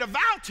because I made a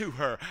vow to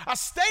her. I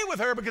stay with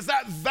her because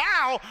that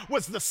vow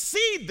was the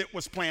seed that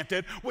was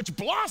planted, which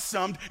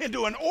blossomed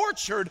into an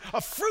orchard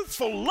of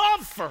fruitful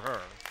love for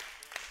her.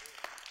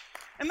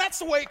 And that's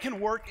the way it can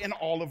work in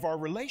all of our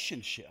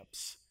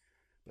relationships.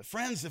 But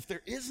friends, if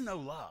there is no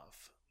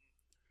love,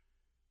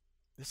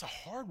 it's a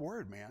hard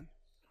word, man.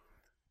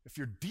 If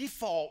your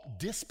default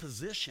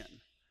disposition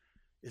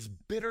is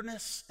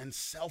bitterness and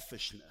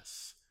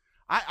selfishness,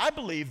 I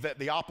believe that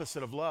the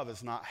opposite of love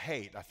is not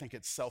hate. I think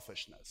it's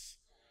selfishness.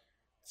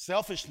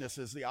 Selfishness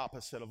is the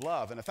opposite of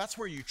love. And if that's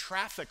where you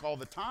traffic all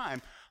the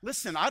time,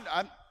 listen,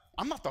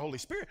 I'm not the Holy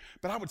Spirit,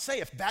 but I would say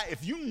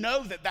if you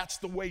know that that's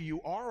the way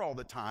you are all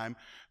the time,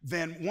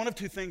 then one of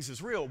two things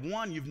is real.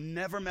 One, you've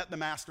never met the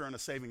master in a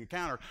saving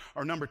encounter.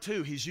 Or number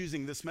two, he's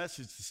using this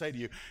message to say to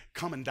you,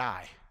 come and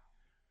die.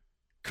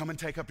 Come and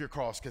take up your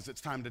cross because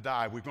it's time to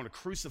die. We're going to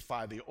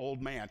crucify the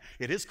old man.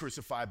 It is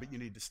crucified, but you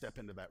need to step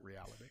into that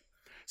reality.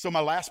 So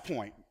my last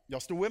point, y'all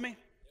still with me?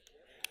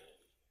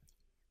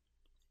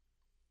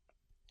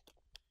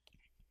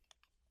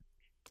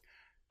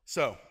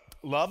 So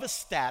love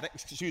is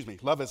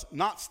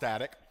not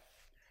static.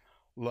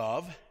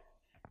 Love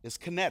is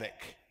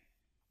kinetic.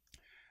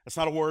 That's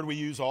not a word we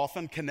use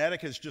often.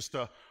 Kinetic is just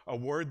a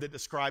word that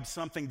describes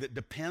something that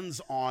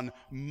depends on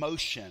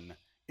motion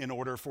in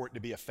order for it to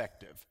be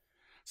effective.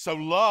 So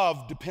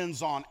love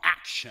depends on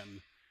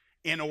action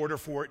in order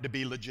for it to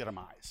be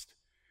legitimized.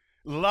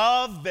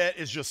 Love that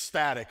is just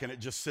static and it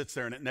just sits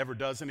there and it never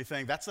does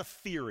anything, that's a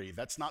theory.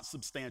 That's not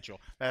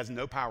substantial. That has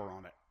no power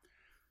on it.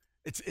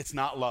 It's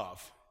not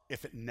love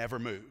if it never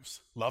moves.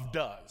 Love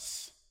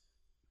does.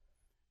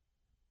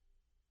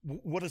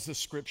 What does the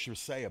scripture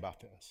say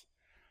about this?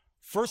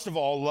 First of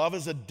all, love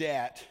is a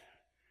debt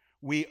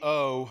we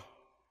owe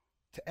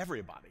to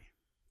everybody.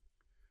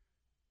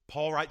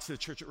 Paul writes to the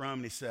church at Rome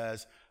and he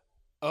says,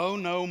 owe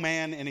no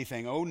man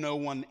anything, owe no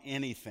one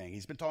anything.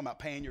 He's been talking about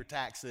paying your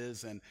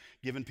taxes and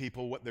giving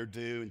people what they're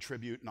due and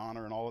tribute and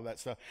honor and all of that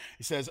stuff.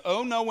 He says,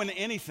 owe no one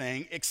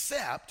anything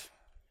except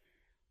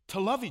to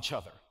love each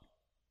other.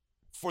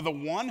 For the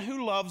one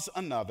who loves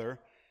another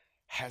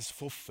has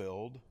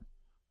fulfilled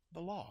the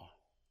law.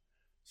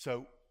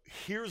 So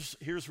here's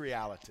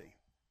reality.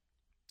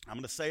 I'm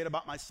going to say it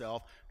about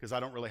myself because I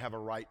don't really have a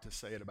right to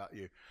say it about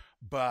you.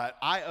 But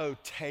I owe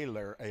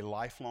Taylor a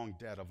lifelong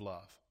debt of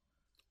love.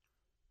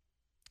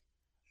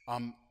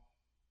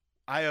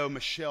 I owe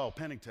Michelle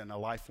Pennington a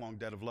lifelong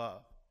debt of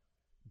love.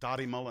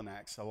 Dottie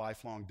Mullinax, a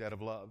lifelong debt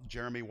of love.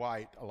 Jeremy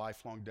White, a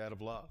lifelong debt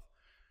of love.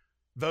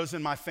 Those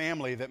in my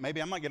family that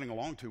maybe I'm not getting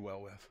along too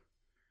well with.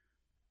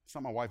 It's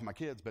not my wife and my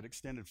kids, but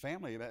extended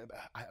family.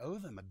 I owe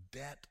them a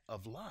debt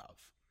of love.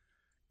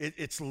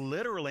 It's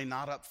literally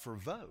not up for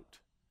vote.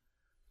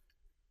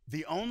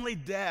 The only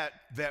debt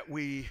that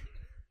we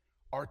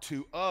are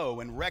to owe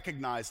and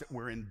recognize that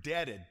we're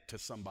indebted to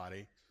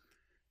somebody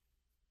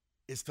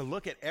is to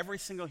look at every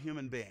single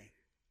human being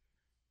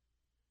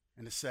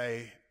and to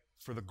say,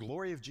 for the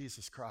glory of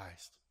Jesus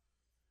Christ,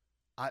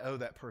 I owe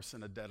that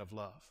person a debt of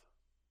love.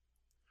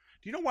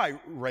 Do you know why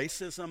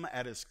racism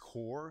at its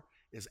core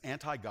is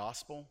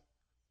anti-gospel?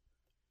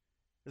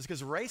 It's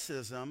because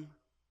racism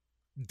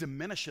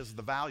diminishes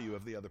the value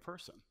of the other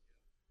person.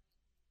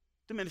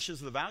 Diminishes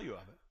the value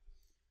of it.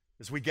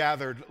 As we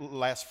gathered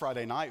last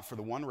Friday night for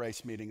the One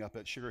Race meeting up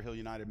at Sugar Hill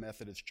United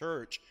Methodist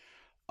Church,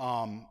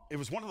 it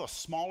was one of those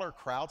smaller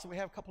crowds. We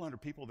have a couple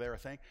hundred people there, I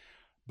think.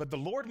 But the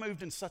Lord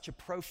moved in such a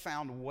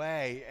profound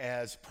way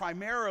as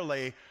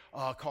primarily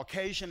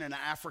Caucasian and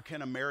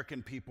African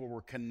American people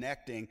were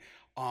connecting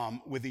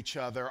with each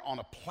other on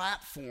a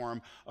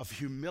platform of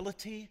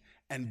humility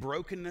and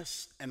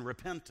brokenness and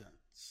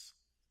repentance.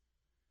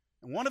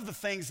 And one of the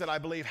things that I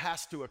believe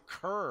has to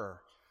occur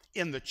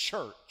in the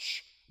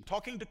church, I'm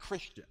talking to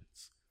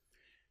Christians,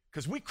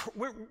 because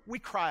we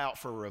cry out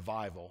for a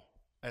revival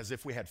as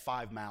if we had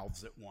 5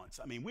 mouths at once.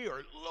 I mean, we are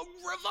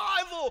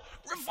revival,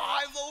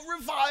 revival,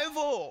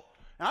 revival.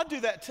 And I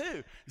do that too.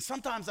 And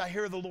sometimes I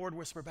hear the Lord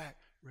whisper back,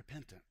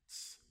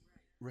 repentance,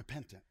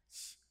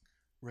 repentance,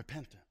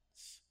 repentance.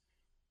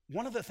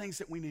 One of the things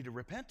that we need to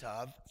repent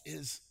of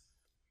is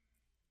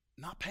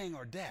not paying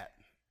our debt,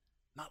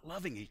 not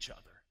loving each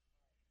other.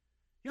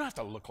 You don't have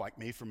to look like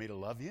me for me to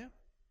love you.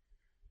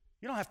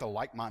 You don't have to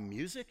like my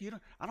music.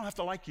 I don't have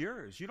to like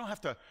yours. You don't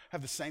have to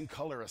have the same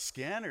color of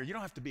skin, or you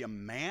don't have to be a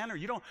man, or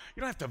you don't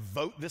have to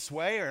vote this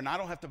way, and I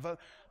don't have to vote.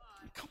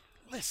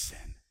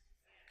 Listen,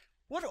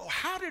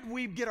 how did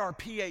we get our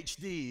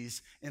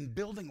PhDs in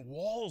building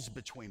walls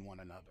between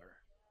one another?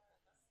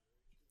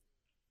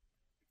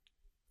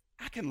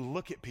 I can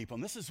look at people,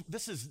 and this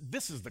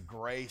is the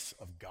grace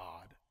of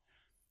God.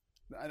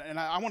 And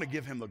I want to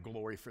give him the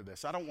glory for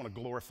this. I don't want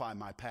to glorify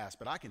my past,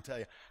 but I can tell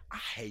you, I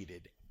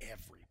hated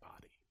everybody.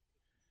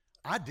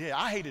 I did.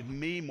 I hated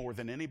me more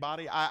than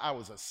anybody. I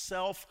was a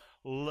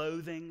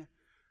self-loathing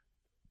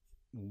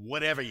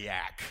whatever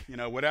yak,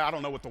 I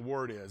don't know what the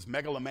word is,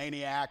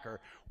 megalomaniac or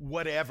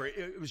whatever.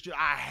 It was just,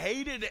 I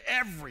hated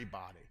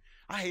everybody.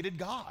 I hated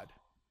God.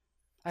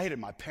 I hated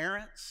my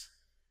parents.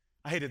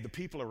 I hated the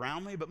people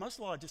around me, but most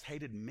of all, I just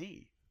hated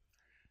me.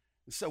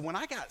 So when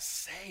I got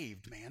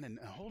saved, man, and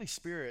the Holy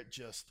Spirit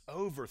just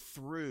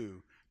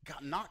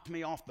knocked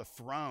me off the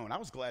throne. I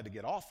was glad to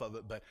get off of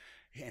it,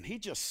 and he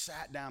just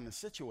sat down and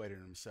situated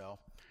himself.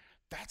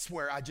 That's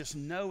where I just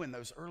know in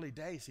those early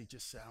days, he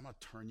just said, I'm going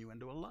to turn you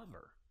into a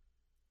lover.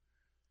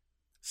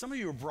 Some of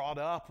you are brought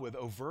up with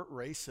overt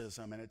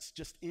racism, and it's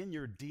just in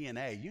your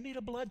DNA. You need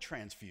a blood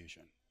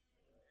transfusion.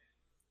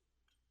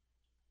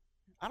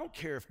 I don't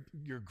care if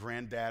your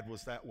granddad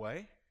was that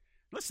way.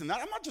 Listen,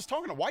 I'm not just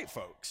talking to white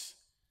folks.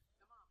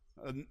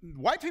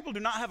 White people do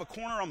not have a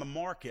corner on the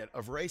market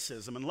of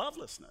racism and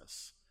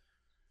lovelessness.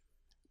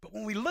 But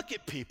when we look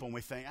at people and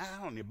we think,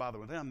 I don't need to bother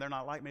with them, they're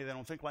not like me, they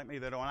don't think like me,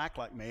 they don't act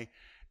like me,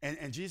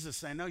 and Jesus is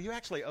saying, no, you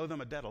actually owe them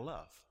a debt of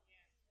love.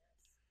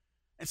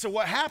 And so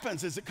what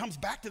happens is it comes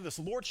back to this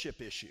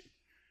lordship issue.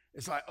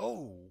 It's like, I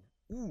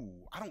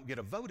don't get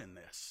a vote in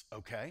this,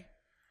 okay?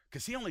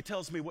 Because he only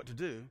tells me what to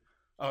do.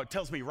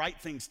 Tells me right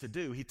things to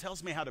do. He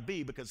tells me how to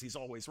be because he's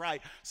always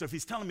right. So if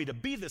he's telling me to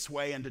be this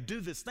way and to do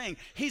this thing,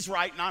 he's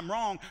right and I'm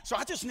wrong. So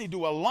I just need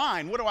to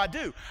align. What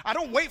do? I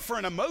don't wait for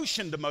an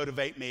emotion to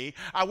motivate me.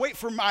 I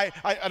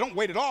don't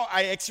wait at all.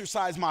 I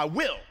exercise my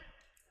will.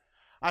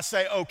 I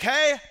say,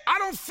 okay, I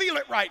don't feel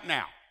it right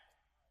now.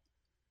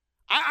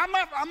 I'm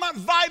not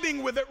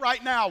vibing with it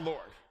right now, Lord.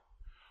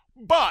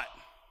 But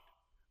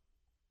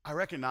I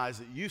recognize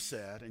that you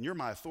said, and you're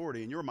my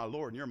authority, and you're my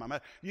Lord, and you're my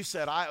master. You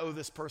said I owe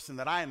this person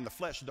that I in the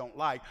flesh don't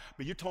like,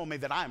 but you told me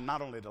that I am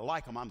not only to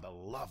like them, I'm to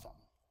love them.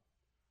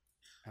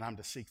 And I'm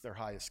to seek their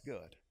highest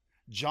good.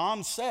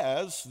 John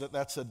says that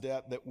that's a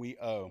debt that we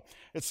owe.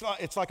 It's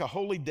like a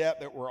holy debt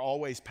that we're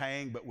always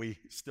paying, but we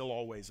still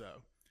always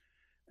owe.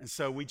 And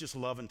so we just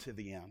love unto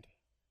the end.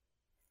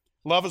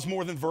 Love is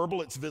more than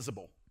verbal, it's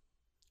visible.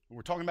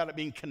 We're talking about it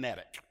being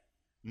kinetic,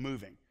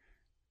 moving.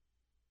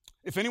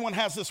 If anyone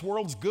has this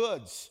world's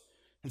goods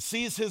and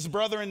sees his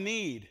brother in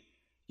need,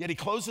 yet he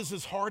closes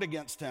his heart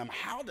against him,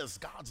 how does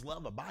God's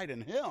love abide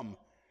in him?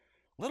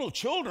 Little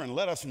children,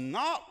 let us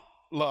not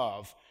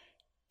love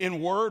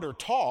in word or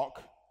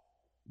talk,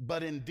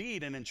 but in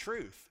deed and in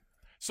truth.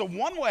 So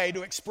one way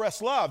to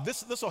express love,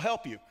 this will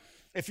help you.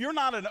 If you're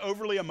not an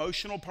overly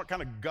emotional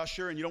kind of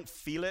gusher and you don't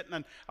feel it,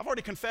 and I've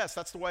already confessed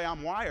that's the way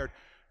I'm wired,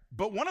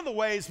 but one of the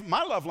ways,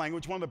 my love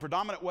language, one of the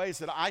predominant ways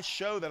that I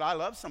show that I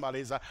love somebody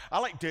is I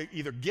like to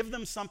either give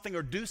them something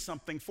or do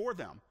something for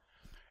them.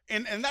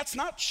 And that's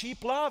not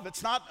cheap love.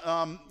 It's not,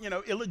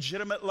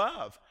 illegitimate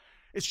love.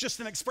 It's just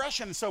an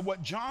expression. And so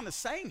what John is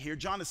saying here,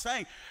 John is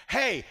saying,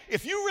 hey,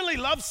 if you really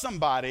love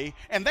somebody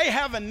and they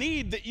have a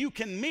need that you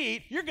can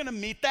meet, you're going to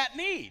meet that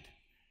need.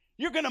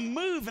 You're going to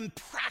move in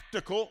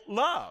practical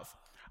love.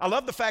 I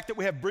love the fact that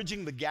we have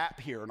Bridging the Gap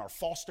here in our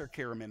foster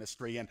care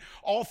ministry, and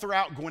all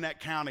throughout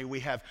Gwinnett County we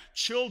have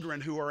children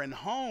who are in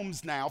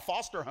homes now,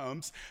 foster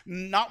homes,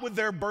 not with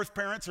their birth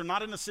parents or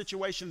not in a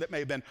situation that may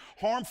have been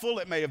harmful,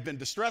 it may have been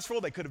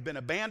distressful, they could have been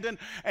abandoned,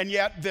 and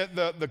yet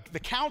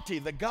the county,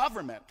 the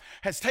government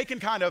has taken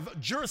kind of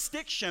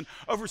jurisdiction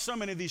over so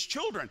many of these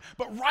children.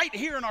 But right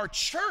here in our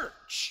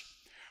church,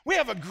 we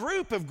have a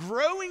group of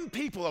growing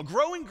people, a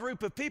growing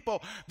group of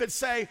people that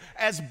say,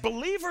 as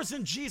believers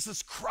in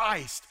Jesus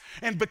Christ,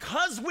 and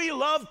because we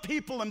love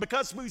people and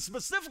because we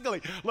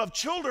specifically love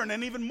children,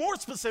 and even more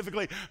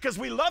specifically, because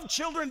we love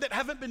children that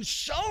haven't been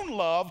shown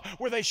love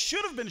where they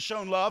should have been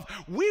shown love,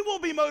 we will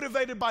be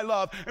motivated by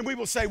love, and we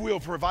will say we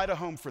will provide a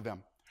home for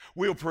them.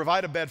 We will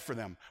provide a bed for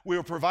them. We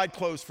will provide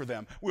clothes for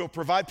them. We will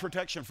provide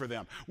protection for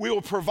them. We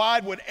will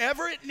provide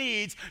whatever it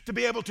needs to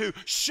be able to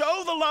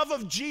show the love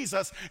of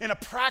Jesus in a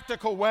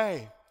practical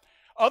way.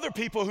 Other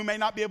people who may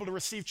not be able to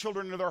receive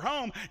children into their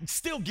home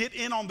still get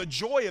in on the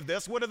joy of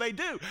this. What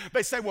do?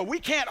 They say, well, we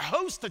can't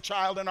host a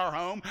child in our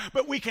home,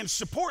 but we can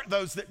support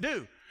those that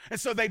do. And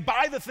so they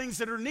buy the things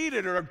that are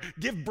needed or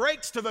give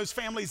breaks to those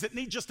families that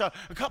need just a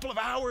couple of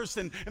hours,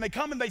 and they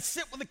come and they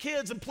sit with the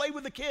kids and play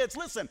with the kids.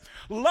 Listen,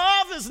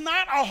 love is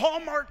not a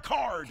Hallmark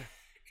card.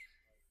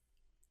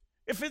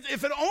 If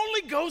it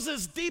only goes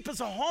as deep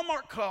as a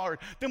Hallmark card,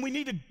 then we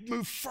need to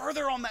move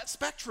further on that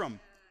spectrum.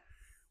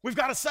 We've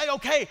got to say,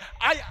 okay,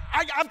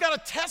 I've got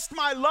to test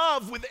my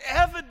love with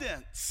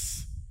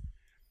evidence.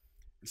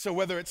 So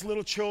whether it's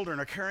little children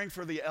or caring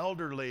for the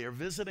elderly or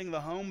visiting the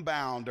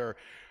homebound or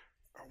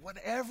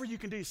whatever you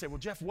can do, you say, well,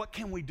 Jeff, what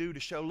can we do to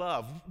show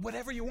love?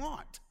 Whatever you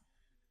want.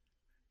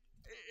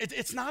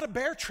 It's not a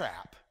bear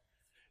trap.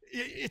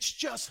 It's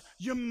just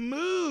you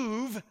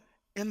move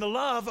in the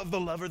love of the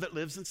lover that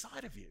lives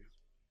inside of you.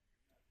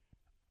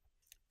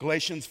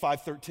 Galatians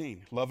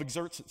 5:13, love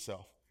exerts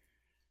itself.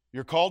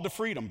 You're called to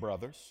freedom,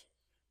 brothers.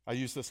 I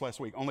used this last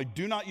week. Only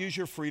do not use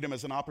your freedom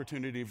as an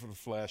opportunity for the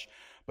flesh,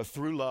 but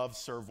through love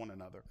serve one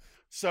another.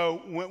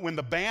 So when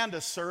the band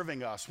is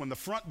serving us, when the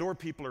front door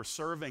people are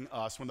serving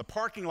us, when the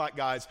parking lot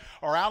guys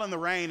are out in the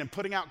rain and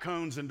putting out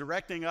cones and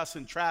directing us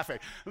in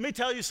traffic, let me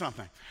tell you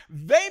something.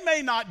 They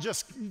may not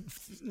just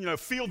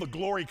feel the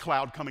glory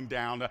cloud coming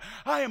down.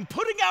 I am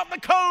putting out the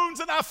cones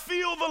and I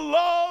feel the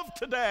love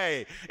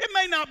today. It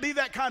may not be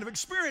that kind of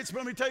experience, but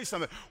let me tell you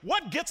something.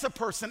 What gets a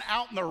person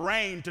out in the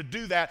rain to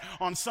do that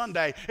on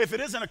Sunday if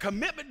it isn't a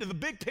commitment to the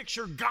big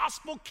picture,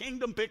 gospel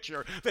kingdom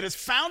picture that is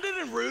founded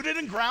and rooted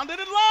and grounded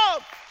in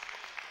love?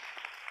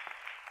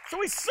 So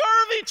we serve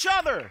each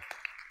other.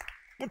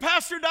 When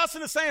Pastor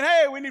Dustin is saying,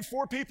 hey, we need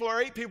 4 people or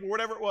 8 people,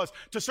 whatever it was,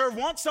 to serve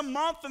once a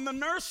month in the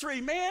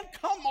nursery, man,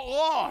 come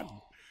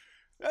on.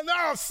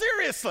 No,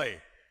 seriously,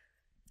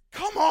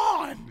 come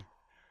on. You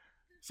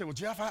say, well,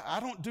 Jeff, I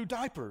don't do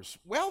diapers.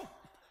 Well,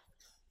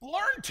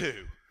 learn to.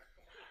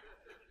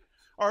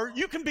 Or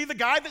you can be the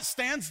guy that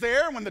stands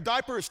there when the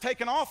diaper is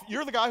taken off.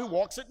 You're the guy who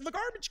walks it in the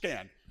garbage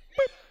can.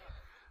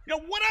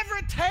 Whatever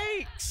it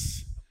takes.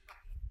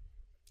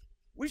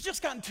 We've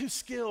just gotten too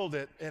skilled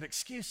at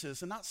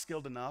excuses and not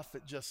skilled enough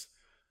at just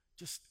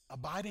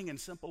abiding in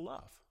simple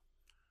love,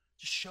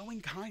 just showing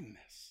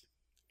kindness.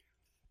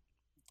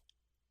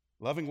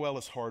 Loving well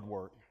is hard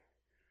work.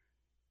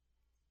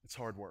 It's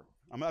hard work.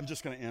 I'm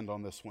just going to end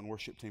on this one.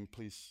 Worship team,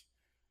 please.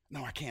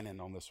 No, I can't end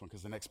on this one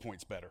because the next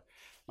point's better.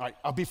 All right,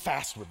 I'll be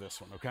fast with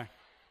this one, okay?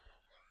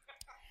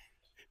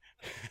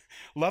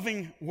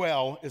 Loving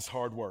well is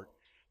hard work.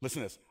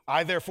 Listen to this.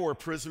 I, therefore, a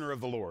prisoner of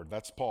the Lord.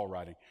 That's Paul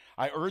writing.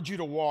 I urge you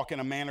to walk in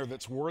a manner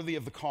that's worthy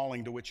of the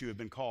calling to which you have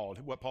been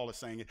called. What Paul is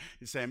saying,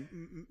 he's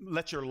saying,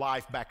 let your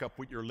life back up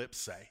what your lips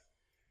say.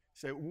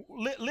 So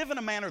live in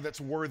a manner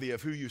that's worthy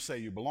of who you say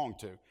you belong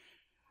to.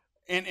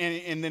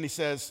 And then he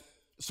says,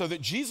 so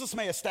that Jesus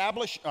may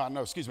establish,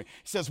 he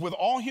says, with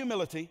all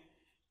humility,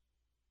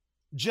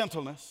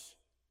 gentleness,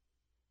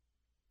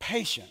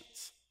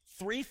 patience,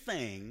 3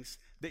 things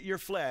that your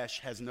flesh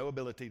has no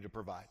ability to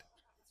provide.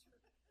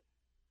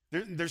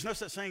 There's no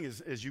such thing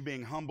as you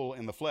being humble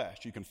in the flesh.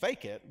 You can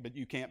fake it, but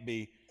you can't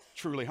be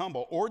truly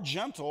humble or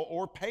gentle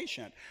or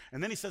patient.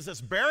 And then he says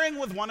this, bearing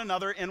with one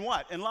another in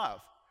what? In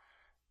love.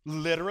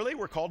 Literally,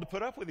 we're called to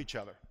put up with each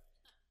other.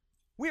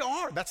 We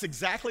are. That's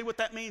exactly what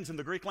that means in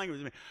the Greek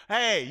language.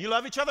 Hey, you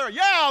love each other?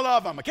 Yeah, I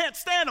love them. I can't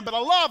stand them, but I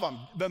love them.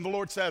 Then the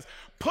Lord says,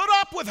 put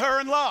up with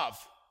her in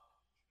love.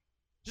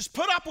 Just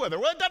put up with her.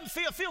 Well,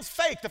 it feels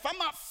faked. If I'm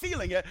not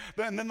feeling it,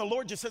 then the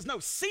Lord just says, no,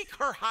 seek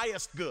her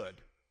highest good.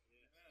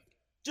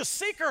 Just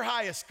seek her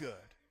highest good.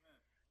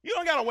 You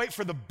don't got to wait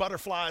for the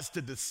butterflies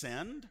to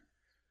descend.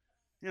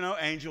 You know,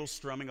 angels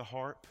strumming a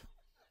harp.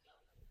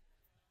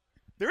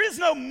 There is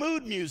no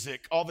mood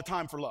music all the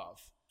time for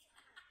love.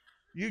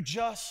 You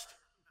just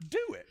do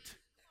it.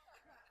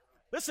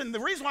 Listen, the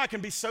reason why I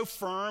can be so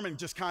firm and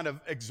just kind of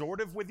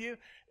exhortive with you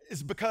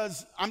is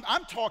because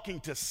I'm talking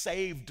to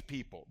saved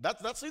people.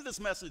 That's who this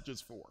message is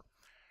for.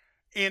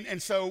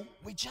 And so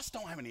we just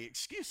don't have any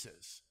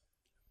excuses.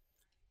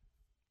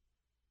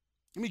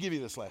 Let me give you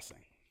this last thing.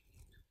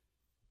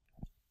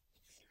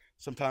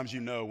 Sometimes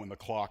you know when the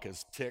clock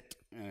is ticked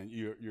and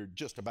you're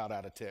just about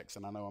out of ticks,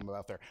 and I know I'm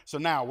about there. So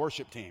now,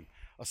 worship team,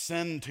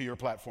 ascend to your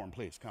platform,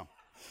 please, come.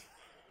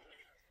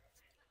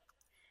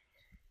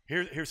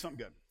 Here's something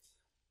good.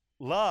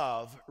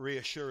 Love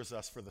reassures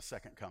us for the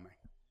second coming.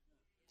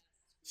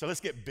 So let's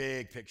get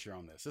big picture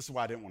on this. This is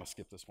why I didn't want to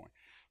skip this point.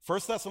 1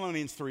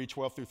 Thessalonians 3,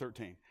 12 through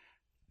 13.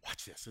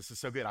 Watch this. This is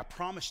so good. I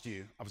promised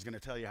you I was going to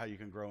tell you how you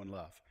can grow in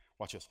love.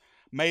 Watch this.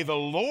 May the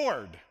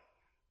Lord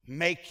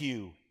make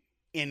you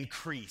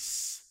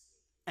increase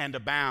and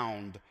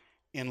abound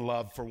in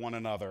love for one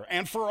another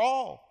and for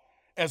all,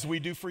 as we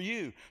do for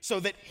you, so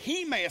that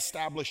he may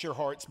establish your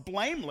hearts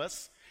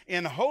blameless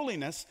in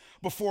holiness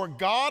before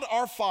God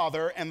our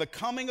Father and the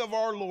coming of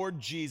our Lord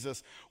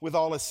Jesus with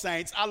all his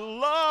saints. I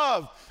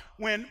love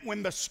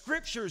when the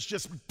scriptures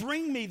just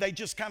bring me, they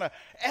just kind of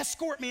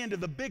escort me into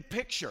the big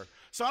picture.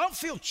 So I don't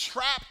feel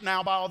trapped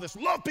now by all this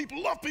love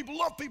people, love people,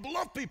 love people,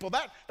 love people.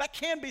 That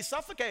can be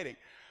suffocating.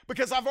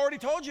 Because I've already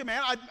told you,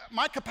 man,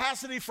 my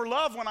capacity for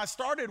love when I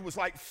started was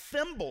like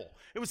thimble.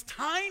 It was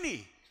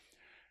tiny.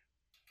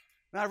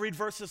 And I read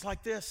verses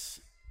like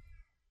this,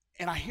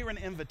 and I hear an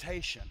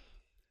invitation.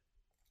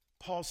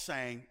 Paul's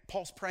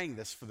praying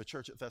this for the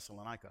church at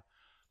Thessalonica.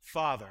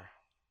 Father,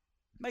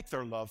 make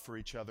their love for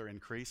each other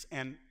increase.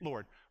 And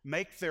Lord,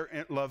 make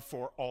their love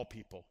for all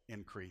people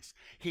increase.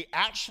 He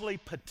actually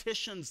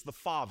petitions the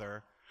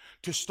Father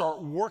to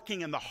start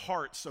working in the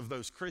hearts of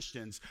those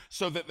Christians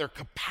so that their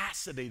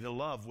capacity to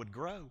love would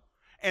grow.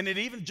 And it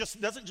even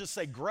doesn't just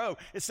say grow,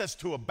 it says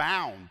to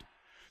abound.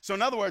 So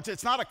in other words,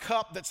 it's not a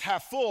cup that's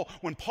half full.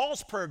 When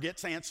Paul's prayer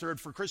gets answered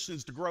for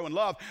Christians to grow in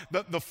love,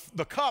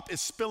 the cup is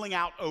spilling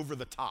out over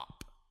the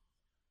top.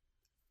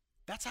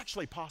 That's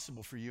actually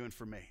possible for you and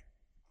for me.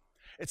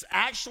 It's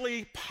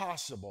actually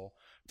possible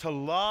to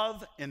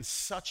love in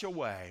such a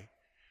way,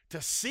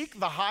 to seek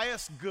the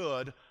highest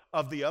good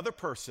of the other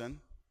person,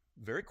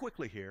 very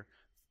quickly here,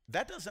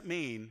 that doesn't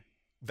mean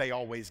they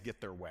always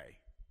get their way.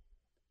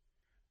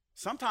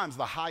 Sometimes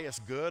the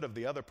highest good of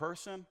the other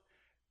person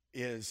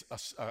is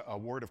a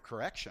word of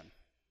correction,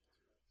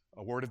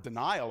 a word of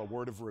denial, a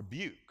word of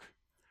rebuke.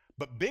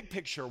 But big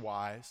picture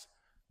wise,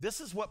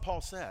 this is what Paul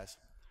says,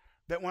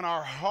 that when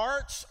our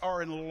hearts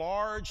are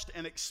enlarged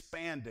and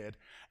expanded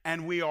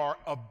and we are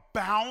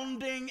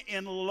abounding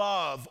in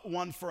love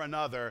one for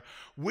another,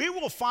 we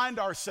will find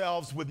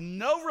ourselves with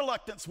no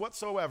reluctance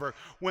whatsoever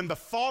when the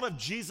thought of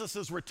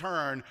Jesus'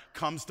 return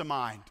comes to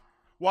mind.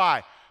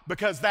 Why?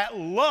 Because that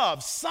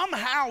love,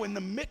 somehow in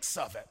the mix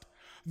of it,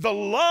 the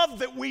love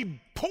that we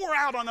pour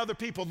out on other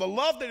people, the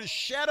love that is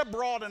shed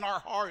abroad in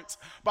our hearts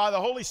by the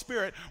Holy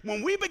Spirit,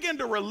 when we begin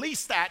to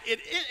release that,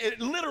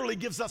 it literally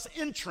gives us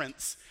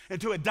entrance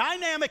into a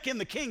dynamic in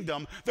the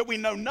kingdom that we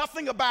know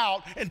nothing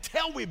about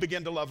until we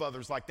begin to love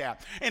others like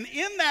that. And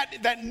in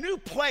that new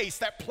place,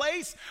 that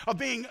place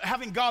of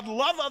having God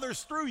love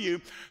others through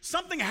you,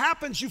 something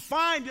happens. You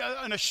find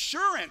an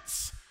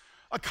assurance,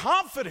 a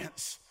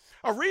confidence,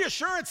 a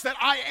reassurance that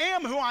I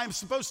am who I'm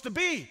supposed to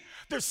be.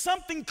 There's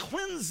something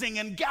cleansing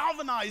and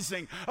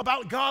galvanizing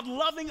about God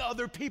loving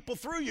other people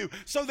through you,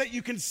 so that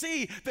you can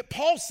see that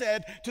Paul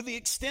said, to the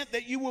extent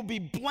that you will be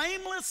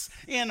blameless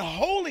in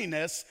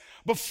holiness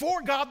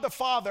before God the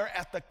Father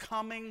at the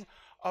coming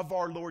of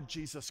our Lord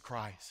Jesus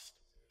Christ.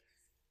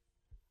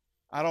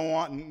 I don't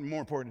want,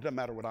 more important, it doesn't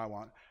matter what I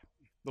want.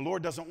 The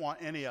Lord doesn't want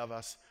any of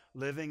us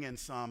living in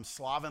some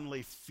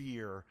slovenly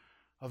fear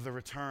of the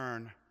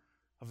return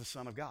of the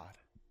Son of God.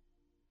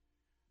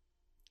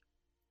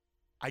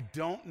 I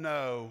don't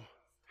know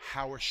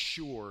how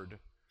assured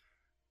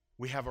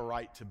we have a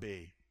right to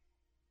be,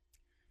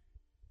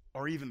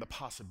 or even the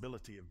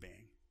possibility of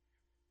being,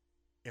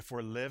 if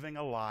we're living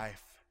a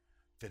life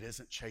that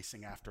isn't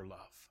chasing after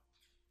love.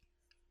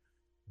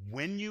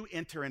 When you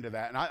enter into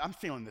that, and I'm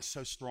feeling this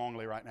so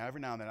strongly right now,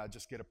 every now and then I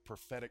just get a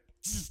prophetic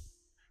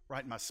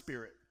right in my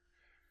spirit,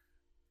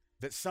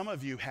 that some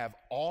of you have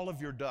all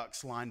of your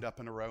ducks lined up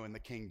in a row in the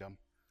kingdom,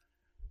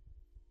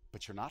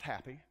 but you're not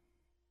happy,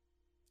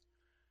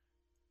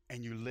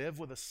 and you live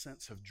with a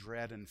sense of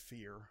dread and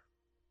fear.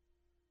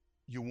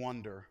 You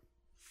wonder,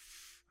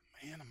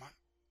 man,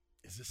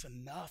 is this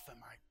enough? Am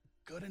I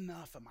good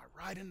enough? Am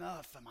I right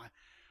enough? Am I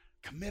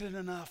committed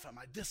enough? Am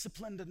I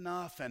disciplined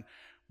enough? And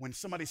when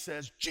somebody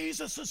says,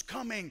 Jesus is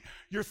coming,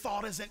 your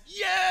thought isn't,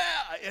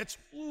 yeah, it's,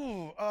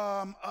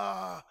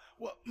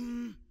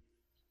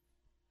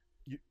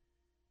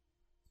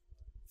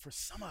 For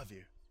some of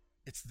you,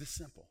 it's this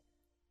simple.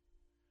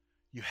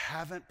 You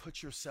haven't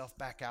put yourself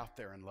back out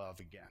there in love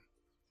again.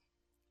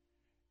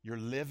 You're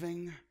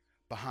living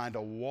behind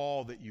a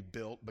wall that you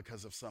built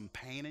because of some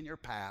pain in your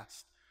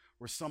past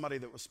where somebody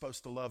that was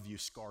supposed to love you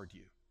scarred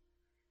you.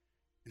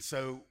 And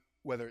so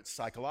whether it's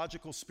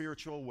psychological,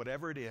 spiritual,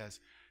 whatever it is,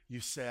 you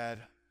said,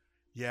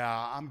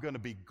 yeah, I'm going to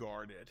be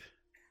guarded.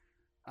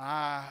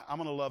 I'm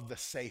going to love the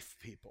safe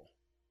people,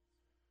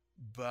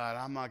 but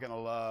I'm not going to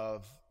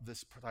love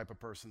this type of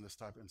person, this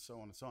type, and so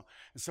on and so on.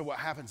 And so what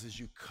happens is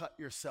you cut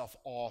yourself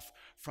off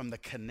from the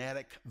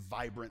kinetic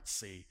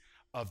vibrancy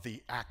of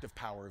the active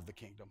power of the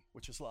kingdom,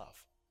 which is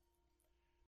love.